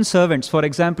has his own servants. For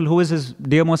example, who is his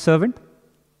dearmost servant?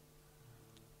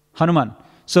 Hanuman.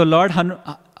 So,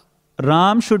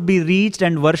 Ram should be reached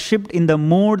and worshipped in the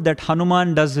mood that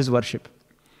Hanuman does his worship.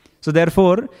 So,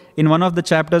 therefore, in one of the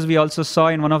chapters, we also saw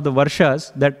in one of the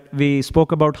Varshas that we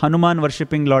spoke about Hanuman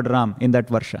worshipping Lord Ram in that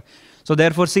Varsha. So,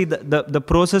 therefore, see, the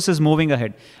process is moving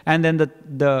ahead. And then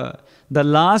the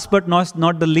last but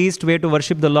not the least way to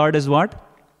worship the Lord is what?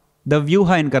 The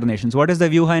Vyuha incarnations. What is the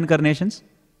Vyuha incarnations?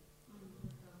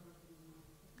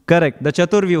 Correct. The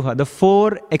Chatur Vyuha, the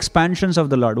 4 expansions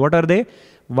of the Lord. What are they?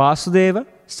 Vasudeva,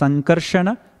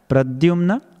 Sankarshana,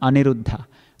 Pradyumna, Aniruddha.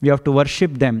 We have to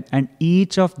worship them, and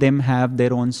each of them have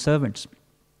their own servants.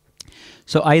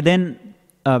 So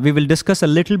we will discuss a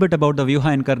little bit about the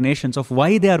Vyuha incarnations, of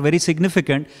why they are very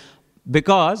significant,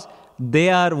 because they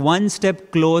are one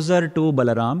step closer to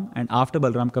Balaram, and after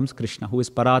Balaram comes Krishna, who is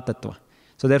Paratattva.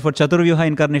 So therefore, Chaturvyuha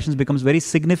incarnations becomes very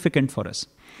significant for us.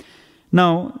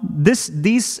 Now,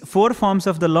 these 4 forms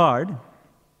of the Lord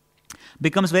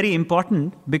becomes very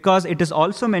important because it is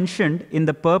also mentioned in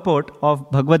the purport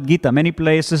of Bhagavad Gita. Many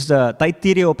places,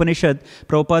 Taittiriya Upanishad,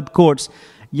 Prabhupada quotes,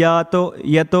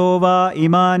 Yato va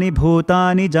imani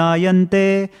bhutani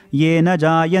jayante, yena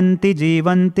jayanti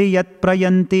jivanti yat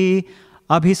prayanti,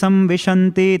 abhisam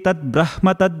vishanti tad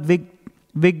brahma tad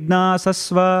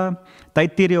vignasasva.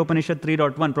 Taittiriya Upanishad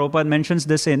 3.1. Prabhupada mentions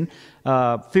this in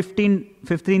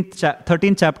 13th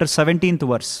chapter, 17th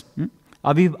verse.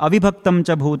 Avibhaktam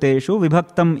cha bhuteshu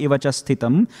vibhaktam iva cha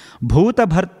sthitam bhuta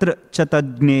bhartr cha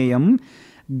tadgneyam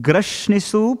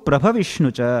grashnisu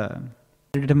prabhavishnu cha.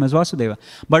 Him as Vasudeva.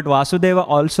 But Vasudeva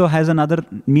also has another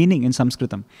meaning in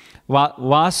Sanskritam.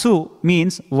 Vasu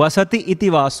means Vasati iti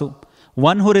Vasu.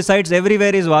 One who resides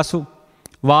everywhere is Vasu.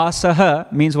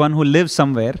 Vasaha means one who lives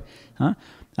somewhere.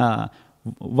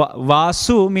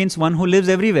 Vasu means one who lives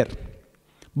everywhere.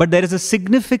 But there is a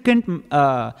significant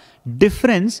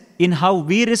difference in how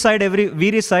we reside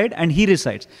and he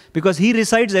resides. Because he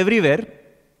resides everywhere,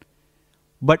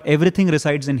 but everything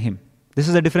resides in him. This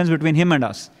is the difference between him and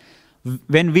us.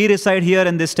 When we reside here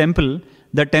in this temple,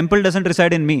 the temple doesn't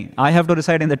reside in me. I have to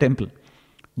reside in the temple.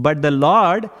 But the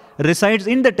Lord resides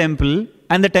in the temple,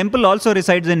 and the temple also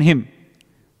resides in him.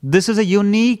 This is a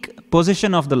unique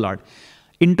position of the Lord.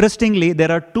 Interestingly,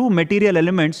 there are 2 material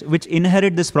elements which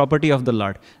inherit this property of the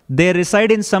Lord. They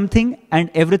reside in something and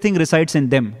everything resides in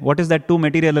them. What is that 2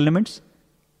 material elements?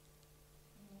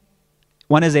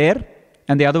 One is air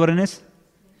and the other one is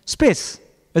space.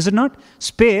 Is it not?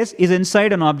 Space is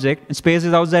inside an object and space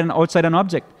is outside an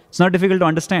object. It's not difficult to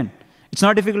understand. It's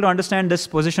not difficult to understand this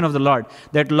position of the Lord,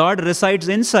 that Lord resides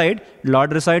inside,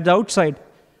 Lord resides outside.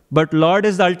 But Lord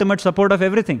is the ultimate support of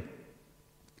everything.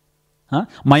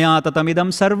 Maya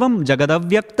tatamidam sarvam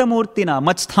jagadavyaktamurtina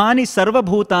matsthani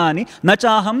sarvabhutani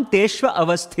nachaham teshva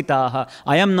avasthitaha.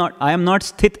 I am not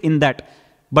sthit in that.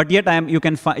 But yet you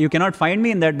cannot find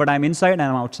me in that, but I am inside and I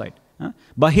am outside.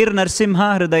 Bahir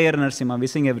Narsimha, Hridayar Narsimha. We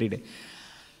sing every day.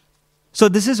 So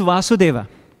this is Vasudeva,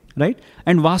 right?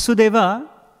 And Vasudeva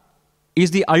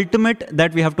is the ultimate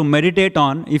that we have to meditate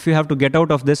on if you have to get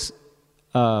out of this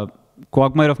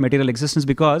quagmire of material existence,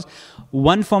 because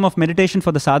one form of meditation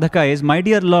for the sadhaka is, my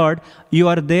dear Lord, you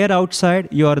are there outside,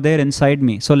 you are there inside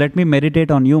me. So let me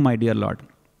meditate on you, my dear Lord.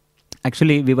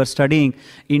 Actually, we were studying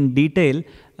in detail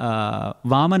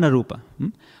Vamana Rupa.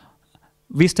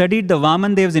 We studied the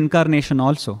Vamandev's incarnation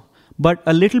also. But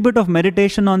a little bit of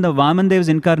meditation on the Vamandev's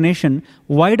incarnation.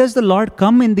 Why does the Lord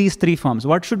come in these three forms?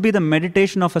 What should be the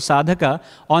meditation of a sadhaka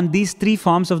on these three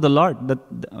forms of the Lord?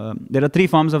 There are three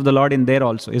forms of the Lord in there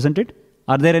also, isn't it?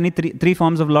 Are there any three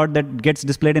forms of Lord that gets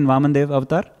displayed in Vamandev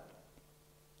avatar?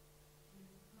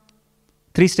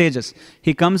 3 stages.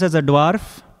 He comes as a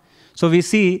dwarf. So we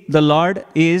see the Lord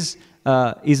is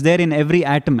there in every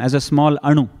atom as a small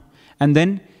anu. And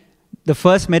then the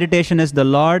first meditation is the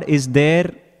Lord is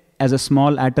there as a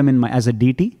small atom as a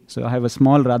deity. So I have a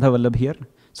small Radha Vallabh here.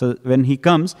 So when he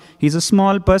comes, he's a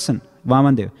small person,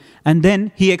 Vamandev. And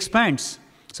then he expands.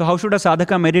 So how should a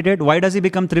sadhaka meditate? Why does he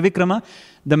become Trivikrama?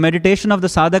 The meditation of the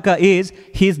sadhaka is,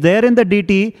 he's there in the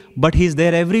deity, but he's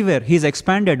there everywhere. He's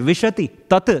expanded. Vishati.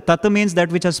 Tat. Tat means that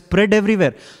which has spread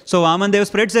everywhere. So Vamandev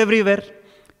spreads everywhere.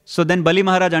 So then Bali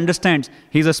Maharaj understands,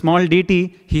 he's a small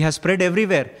deity, he has spread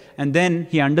everywhere. And then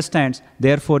he understands,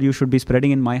 therefore you should be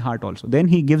spreading in my heart also. Then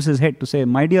he gives his head to say,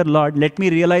 my dear Lord, let me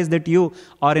realize that you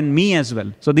are in me as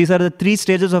well. So these are the 3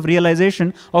 stages of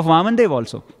realization of Vamandev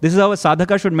also. This is how a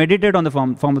sadhaka should meditate on the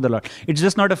form of the Lord. It's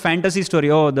just not a fantasy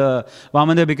story. Oh, the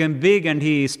Vamandev became big and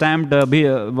he stamped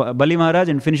Bali Maharaj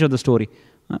and finished the story.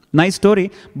 Nice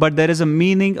story, but there is a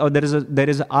meaning, or there is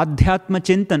adhyatma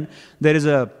chintan, there is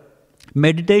a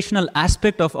meditational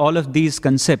aspect of all of these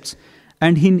concepts.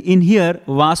 And in here,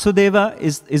 Vasudeva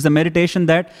is the meditation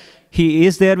that he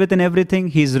is there within everything,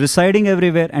 he is residing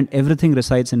everywhere, and everything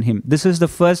resides in him. This is the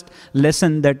first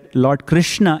lesson that Lord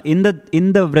Krishna, in the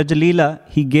Vrajalila,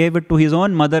 he gave it to his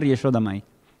own mother, Yashodamai.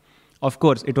 Of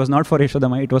course, it was not for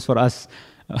Yashodamai, it was for us.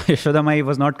 Yashodamai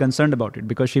was not concerned about it,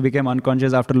 because she became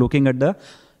unconscious after looking at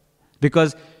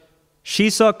because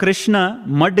she saw Krishna,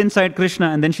 mud inside Krishna,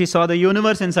 and then she saw the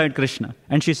universe inside Krishna.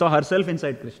 And she saw herself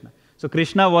inside Krishna. So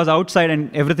Krishna was outside and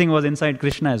everything was inside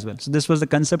Krishna as well. So this was the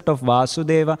concept of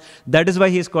Vasudeva. That is why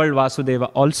he is called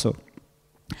Vasudeva also.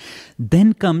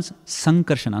 Then comes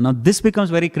Sankarshana. Now this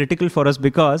becomes very critical for us,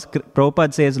 because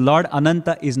Prabhupada says Lord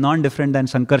Ananta is non-different than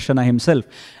Sankarshana himself.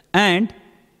 And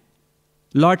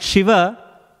Lord Shiva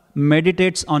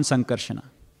meditates on Sankarshana.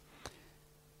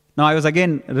 Now, I was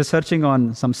again researching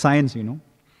on some science,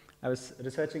 I was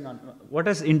researching on, what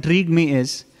has intrigued me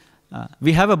is,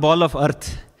 we have a ball of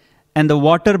earth, and the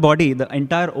water body, the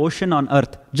entire ocean on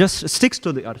earth, just sticks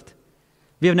to the earth.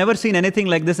 We have never seen anything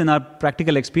like this in our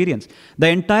practical experience. The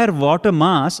entire water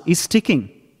mass is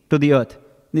sticking to the earth.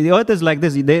 The earth is like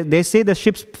this. They say the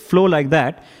ships flow like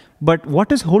that, but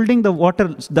what is holding the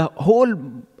water, the whole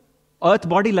earth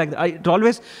body like that? I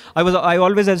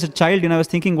always as a child, I was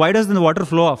thinking, why doesn't the water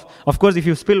flow off? Of course, if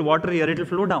you spill water here, it will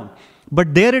flow down.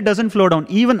 But there it doesn't flow down.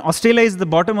 Even Australia is the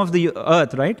bottom of the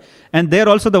earth, right? And there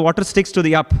also the water sticks to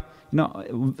the up.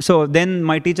 So then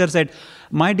my teacher said,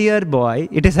 my dear boy,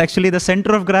 it is actually the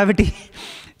center of gravity.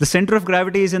 The center of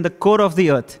gravity is in the core of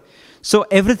the earth. So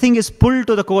everything is pulled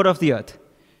to the core of the earth.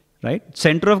 Right?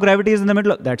 Center of gravity is in the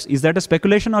middle. Is that a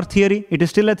speculation or theory? It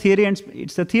is still a theory, and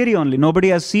it's a theory only. Nobody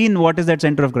has seen what is that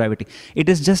center of gravity. It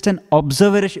is just an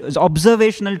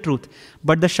observational truth.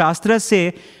 But the Shastras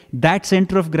say that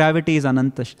center of gravity is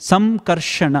Ananta.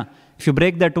 Samkarshana. If you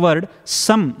break that word,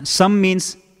 sum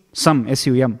means sum,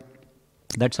 S-U-M.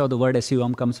 That's how the word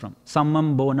S-U-M comes from.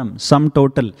 Sammam bonam, sum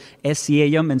total.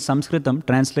 S-A-M in Sanskritam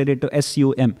translated to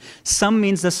S-U-M. Sum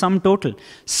means the sum total.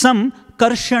 Sum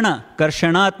karshana.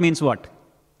 Karshanat means what?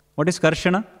 What is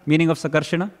karshana? Meaning of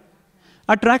sakarshana?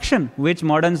 Attraction, which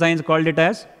modern science called it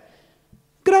as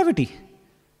gravity.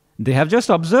 They have just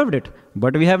observed it,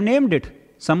 but we have named it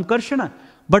Samkarshana.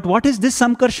 But what is this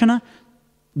Samkarshana?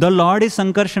 The Lord is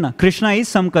Sankarshana. Krishna is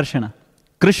Samkarshana.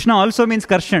 Krishna also means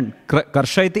Karshan.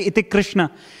 Karsha iti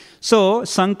Krishna. So,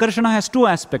 Sankarshana has 2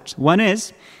 aspects. One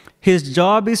is, his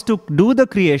job is to do the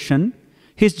creation.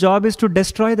 His job is to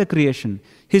destroy the creation.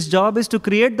 His job is to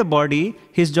create the body.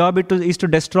 His job is to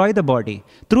destroy the body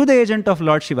through the agent of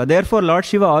Lord Shiva. Therefore, Lord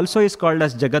Shiva also is called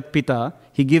as Jagat Pita.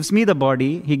 He gives me the body.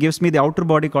 He gives me the outer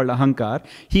body called Ahankar.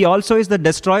 He also is the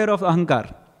destroyer of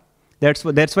Ahankar.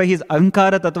 That's why he's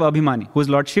Ahankara Tattva Abhimani, who is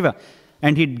Lord Shiva.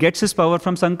 And he gets his power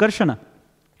from Sankarshana.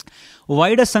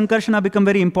 Why does Sankarshana become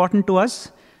very important to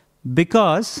us?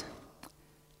 Because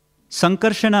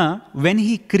Sankarshana, when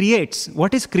he creates,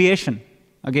 what is creation?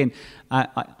 Again, I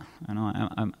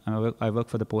work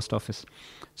for the post office.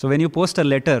 So when you post a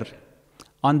letter,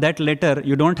 on that letter,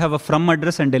 you don't have a from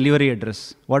address and delivery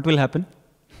address. What will happen?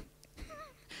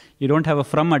 You don't have a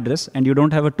from address and you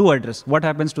don't have a to address. What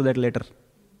happens to that letter?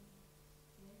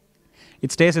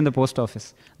 It stays in the post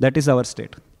office. That is our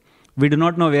state. We do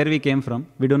not know where we came from.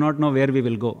 We do not know where we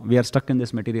will go. We are stuck in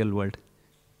this material world.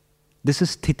 This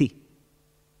is sthiti.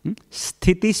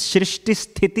 Sthiti, Shrishti,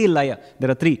 Sthiti, Laya.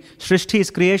 There are three. Shrishti is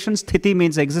creation, Sthiti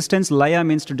means existence, Laya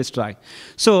means to destroy.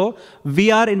 So, we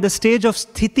are in the stage of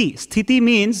Sthiti. Sthiti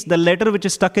means the letter which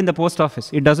is stuck in the post office.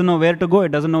 It doesn't know where to go,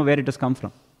 it doesn't know where it has come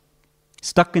from.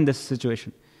 Stuck in this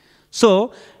situation.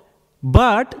 So,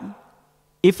 but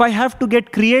if I have to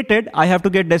get created, I have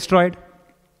to get destroyed.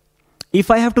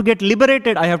 If I have to get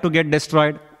liberated, I have to get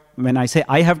destroyed. When I say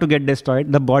I have to get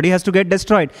destroyed, the body has to get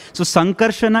destroyed. So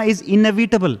Sankarshana is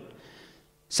inevitable.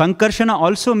 Sankarshana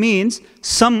also means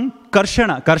some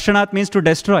karshana. Karshanat means to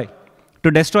destroy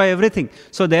everything.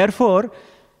 So therefore,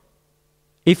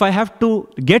 if I have to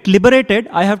get liberated,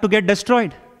 I have to get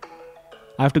destroyed.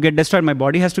 I have to get destroyed. My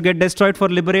body has to get destroyed to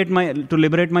liberate my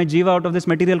jiva out of this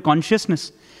material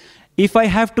consciousness. If I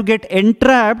have to get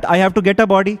entrapped, I have to get a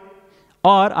body.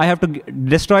 Or I have to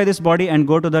destroy this body and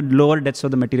go to the lower depths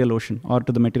of the material ocean or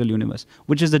to the material universe,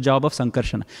 which is the job of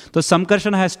Sankarshana. So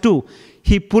Sankarshana has two.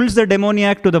 He pulls the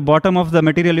demoniac to the bottom of the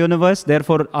material universe.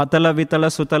 Therefore, Atala, Vitala,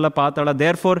 Sutala, Patala.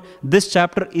 Therefore, this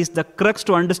chapter is the crux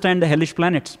to understand the hellish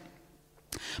planets.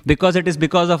 Because it is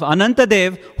because of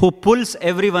Anantadev who pulls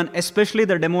everyone, especially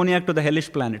the demoniac, to the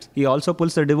hellish planets. He also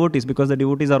pulls the devotees because the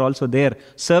devotees are also there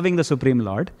serving the Supreme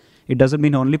Lord. It doesn't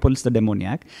mean only pulls the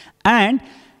demoniac. And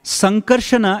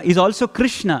Sankarshana is also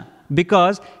Krishna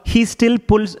because he still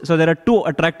pulls. So there are two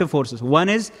attractive forces. One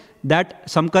is that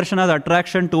Sankarshana's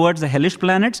attraction towards the hellish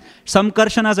planets,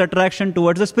 Sankarshana's attraction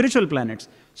towards the spiritual planets.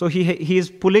 So he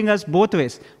is pulling us both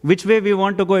ways. Which way we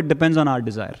want to go, it depends on our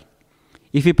desire.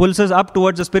 If he pulls us up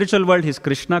towards the spiritual world, he's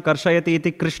Krishna, Karshayati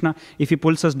iti Krishna. If he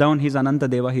pulls us down, he's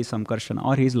Anantadeva, he's Sankarshana.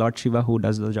 Or he's Lord Shiva who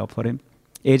does the job for him.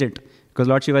 Agent. Because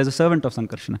Lord Shiva is a servant of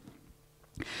Sankarshana.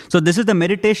 So this is the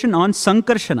meditation on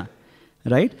Sankarshana,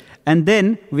 right? And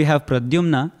then we have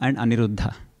Pradyumna and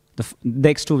Aniruddha, the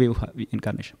next two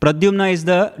incarnation. Pradyumna is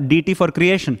the deity for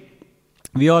creation.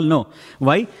 We all know.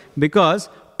 Why? Because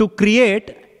to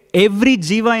create, every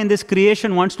jiva in this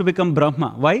creation wants to become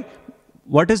Brahma. Why?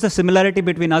 What is the similarity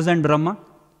between us and Brahma?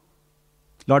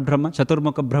 Lord Brahma,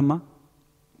 Chaturmukha Brahma.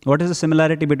 What is the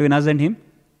similarity between us and him?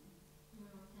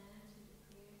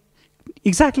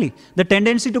 Exactly. The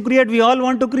tendency to create, we all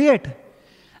want to create.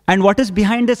 And what is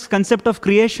behind this concept of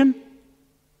creation?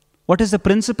 What is the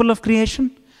principle of creation?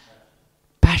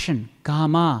 Passion,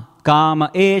 kama. Kama,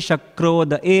 esha,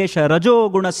 krodha, esha, rajo,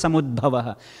 guna,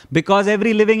 samudbhavaha. Because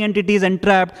every living entity is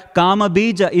entrapped, kama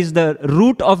bija is the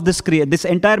root of this creation. This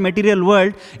entire material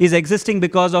world is existing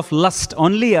because of lust.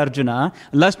 Only, Arjuna.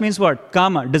 Lust means what?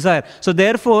 Kama, desire. So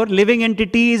therefore, living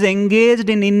entity is engaged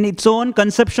in its own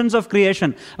conceptions of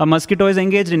creation. A mosquito is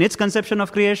engaged in its conception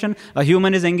of creation. A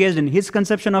human is engaged in his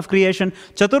conception of creation.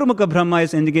 Chaturmukha Brahma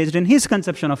is engaged in his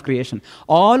conception of creation.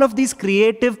 All of these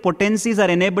creative potencies are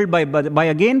enabled by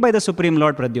the Supreme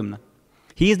Lord Pradyumna.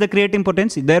 He is the creating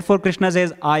potency. Therefore, Krishna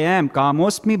says, I am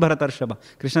Kamosmi Bharatarshava.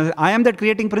 Krishna says, I am that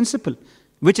creating principle,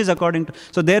 which is according to...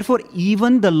 So therefore,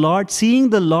 even the Lord, seeing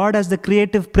the Lord as the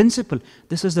creative principle,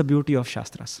 this is the beauty of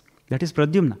Shastras. That is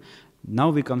Pradyumna. Now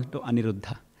we come to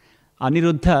Aniruddha.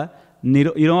 Aniruddha,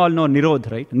 you all know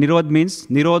Nirodh, right? Nirodh means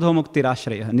Nirodho Mukti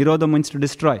Rashraya. Nirodha means to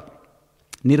destroy.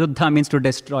 Niruddha means to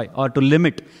destroy or to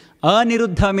limit.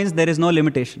 Aniruddha means there is no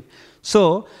limitation.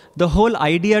 So, the whole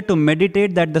idea to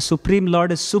meditate that the Supreme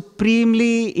Lord is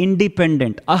supremely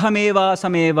independent. Ahameva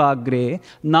sameva agre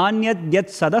nanyad yat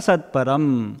sadasat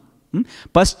param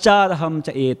paschadaham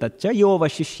cha etacha yo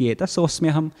vashishyeta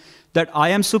sosmyaham. That I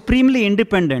am supremely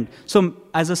independent. So,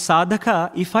 as a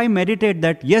sadhaka, if I meditate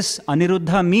that, yes,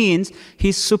 Aniruddha means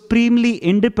He's supremely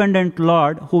independent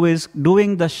Lord who is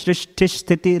doing the Shrishti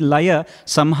Sthiti Laya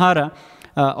Samhara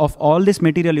of all these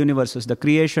material universes, the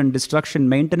creation, destruction,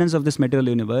 maintenance of this material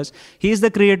universe. He is the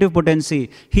creative potency.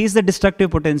 He is the destructive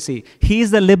potency. He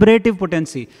is the liberative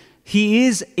potency. He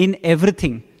is in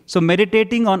everything. So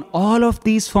meditating on all of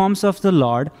these forms of the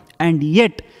Lord, and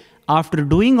yet after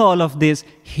doing all of this,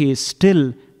 he is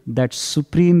still that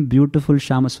supreme beautiful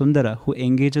Shyamasundara who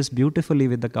engages beautifully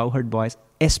with the cowherd boys,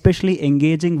 especially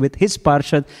engaging with his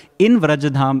Parshad in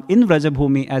Vrajadham, in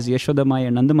Vrajabhumi as Yashodamai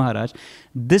and Nanda Maharaj.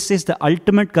 This is the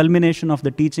ultimate culmination of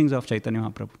the teachings of Chaitanya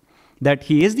Mahaprabhu. That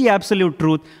he is the absolute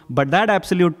truth, but that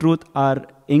absolute truth are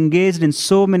engaged in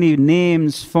so many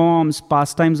names, forms,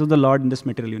 pastimes of the Lord in this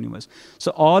material universe.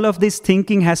 So all of this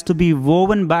thinking has to be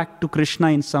woven back to Krishna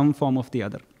in some form of the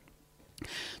other.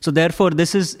 So therefore,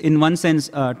 this is in one sense,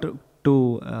 to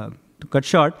cut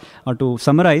short or to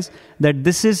summarize, that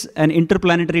this is an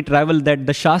interplanetary travel that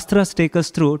the Shastras take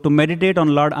us through to meditate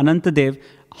on Lord Anantadev,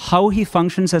 how he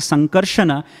functions as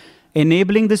Sankarshana,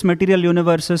 enabling this material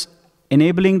universes,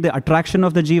 enabling the attraction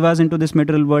of the jivas into this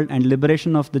material world and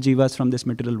liberation of the jivas from this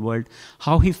material world.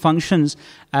 How he functions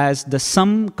as the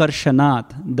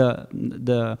Samkarshanat,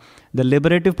 the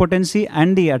liberative potency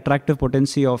and the attractive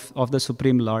potency of the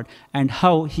Supreme Lord, and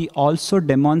how he also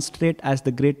demonstrates as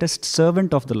the greatest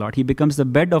servant of the Lord. He becomes the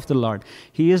bed of the Lord.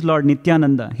 He is Lord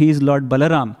Nityananda. He is Lord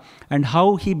Balaram. And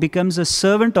how he becomes a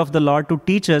servant of the Lord to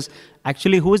teach us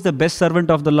actually who is the best servant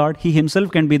of the Lord. He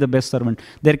himself can be the best servant.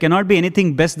 There cannot be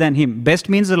anything best than him. Best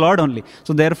means the Lord only.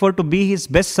 So therefore, to be his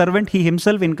best servant, he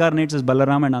himself incarnates as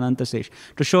Balaram and Anantasesh,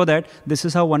 to show that this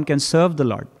is how one can serve the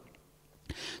Lord.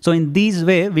 So in these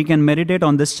way, we can meditate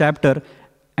on this chapter.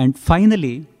 And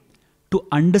finally, to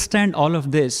understand all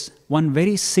of this, one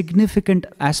very significant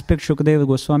aspect Shukadeva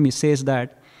Goswami says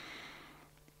that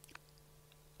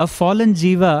a fallen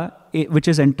jiva, which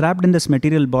is entrapped in this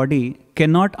material body,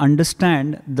 cannot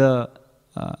understand the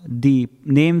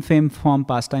name, fame, form,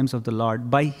 pastimes of the Lord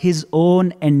by his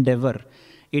own endeavor.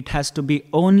 It has to be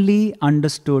only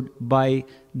understood by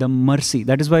the mercy.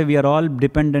 That is why we are all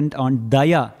dependent on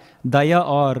daya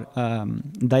or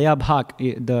daya bhak,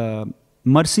 the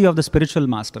mercy of the spiritual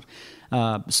master.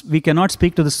 We cannot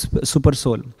speak to the super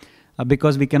soul.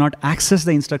 Because we cannot access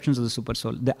the instructions of the super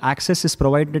soul. The access is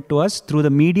provided to us through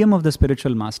the medium of the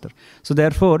spiritual master. So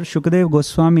therefore, Shukadeva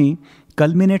Goswami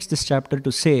culminates this chapter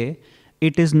to say,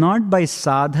 it is not by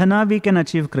sadhana we can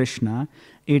achieve Krishna,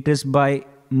 it is by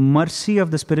mercy of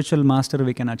the spiritual master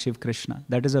we can achieve Krishna.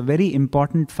 That is a very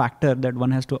important factor that one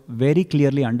has to very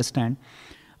clearly understand.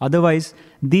 Otherwise,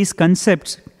 these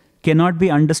concepts cannot be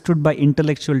understood by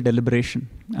intellectual deliberation.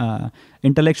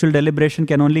 Intellectual deliberation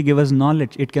can only give us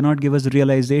knowledge. It cannot give us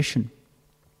realization.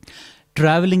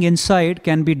 Traveling inside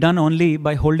can be done only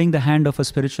by holding the hand of a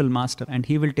spiritual master, and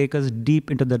he will take us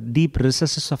deep into the deep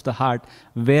recesses of the heart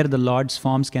where the Lord's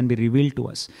forms can be revealed to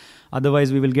us.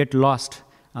 Otherwise, we will get lost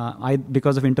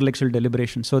because of intellectual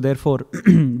deliberation. So therefore,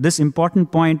 this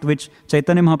important point which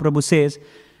Chaitanya Mahaprabhu says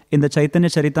in the Chaitanya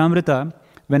Charitamrita,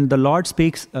 when the Lord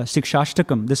speaks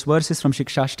Shikshashtakam, this verse is from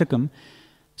Shikshashtakam,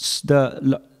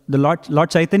 the Lord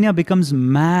Chaitanya becomes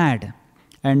mad.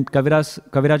 And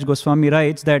Kaviraj Goswami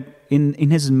writes that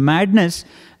in his madness,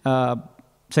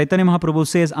 Chaitanya Mahaprabhu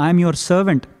says, I am your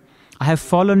servant. I have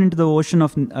fallen into the ocean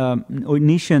of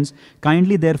Nishans.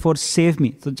 Kindly therefore save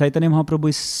me. So Chaitanya Mahaprabhu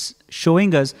is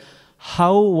showing us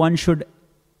how one should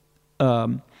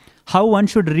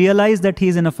realize that he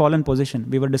is in a fallen position.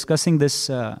 We were discussing this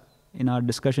in our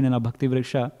discussion in our Bhakti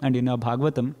Vriksha and in our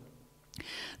Bhagavatam.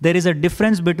 There is a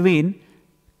difference between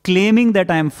claiming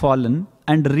that I am fallen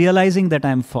and realizing that I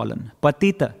am fallen.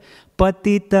 Patita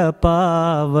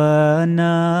pavana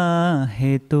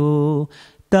hetu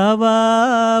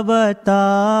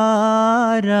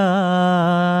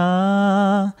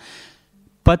tavavatara.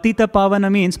 Patita pavana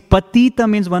means, patita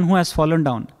means one who has fallen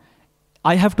down.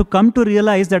 I have to come to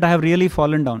realize that I have really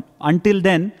fallen down. Until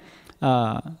then,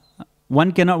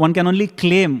 one can only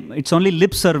claim, it's only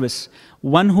lip service.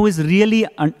 One who is really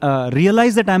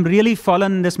realize that I'm really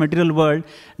fallen in this material world,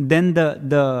 then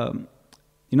the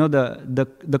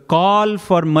call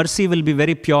for mercy will be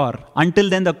very pure. Until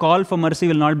then, the call for mercy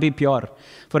will not be pure.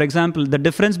 For example, the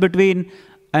difference between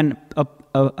an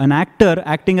actor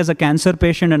acting as a cancer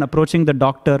patient and approaching the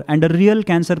doctor, and a real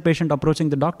cancer patient approaching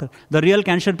the doctor. The real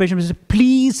cancer patient will say,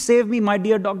 please save me, my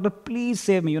dear doctor, please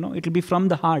save me. It will be from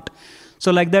the heart.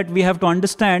 So like that, we have to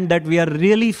understand that we are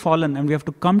really fallen, and we have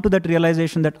to come to that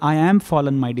realization that I am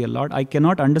fallen, my dear Lord. I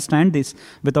cannot understand this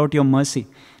without your mercy.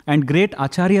 And great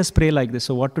acharyas pray like this,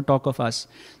 so what to talk of us?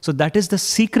 So that is the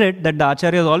secret that the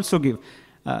acharyas also give.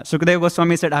 Sukadeva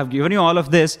Goswami said, I have given you all of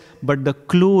this, but the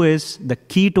clue is, the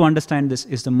key to understand this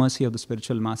is the mercy of the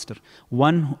spiritual master.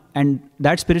 And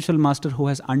that spiritual master who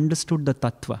has understood the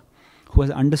tattva, who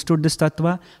has understood this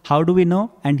tattva, how do we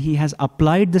know? And he has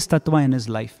applied this tattva in his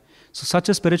life. So such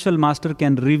a spiritual master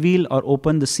can reveal or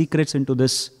open the secrets into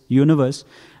this universe,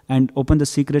 and open the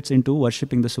secrets into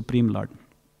worshipping the Supreme Lord.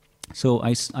 So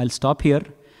I'll stop here.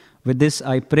 With this,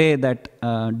 I pray that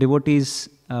devotees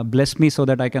bless me so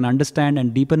that I can understand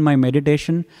and deepen my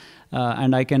meditation,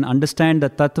 and I can understand the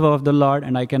tattva of the Lord,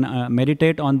 and I can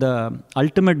meditate on the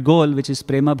ultimate goal, which is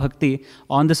Prema Bhakti,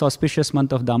 on this auspicious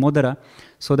month of Damodara,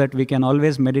 so that we can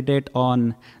always meditate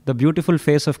on the beautiful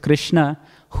face of Krishna,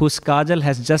 whose kajal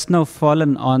has just now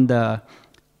fallen on the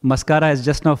mascara, has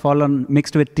just now fallen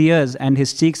mixed with tears, and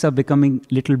his cheeks are becoming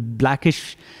little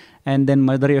blackish. And then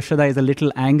Mother Yashoda is a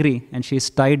little angry, and she's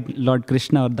tied Lord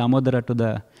Krishna or Damodara to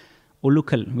the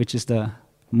ulukal, which is the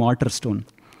mortar stone.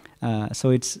 So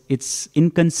it's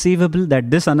inconceivable that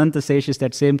this Anantasesh is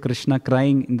that same Krishna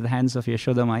crying in the hands of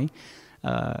Yashoda Mai.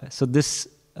 So this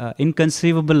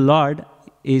inconceivable Lord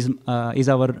is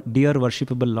our dear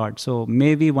worshipable Lord. So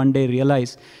may we one day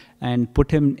realize and put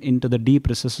him into the deep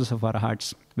recesses of our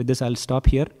hearts. With this, I'll stop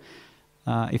here.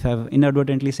 If I've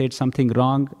inadvertently said something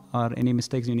wrong or any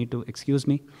mistakes, you need to excuse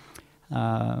me.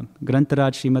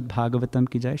 Grantaraj Srimad Bhagavatam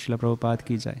ki jai, Srila Prabhupada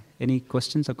ki jai. Any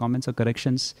questions or comments or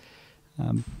corrections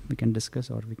we can discuss,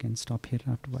 or we can stop here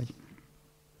after a while.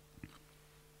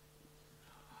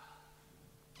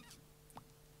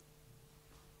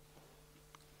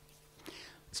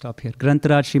 Stop here.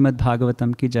 Grantaraj Srimad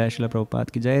Bhagavatam ki jai, Srila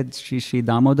Prabhupada ki jai, Shri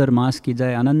Damodar Mas ki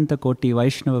jai, Ananta Koti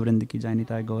Vaishnava Vrind ki jai,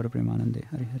 Nitai Gaura Premanande.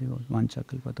 Hari Hari Bol. Vancha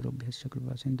Kalpatarubhyascha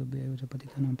Kripa Sindhubhya Eva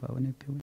Patitanam Pavanebhyo.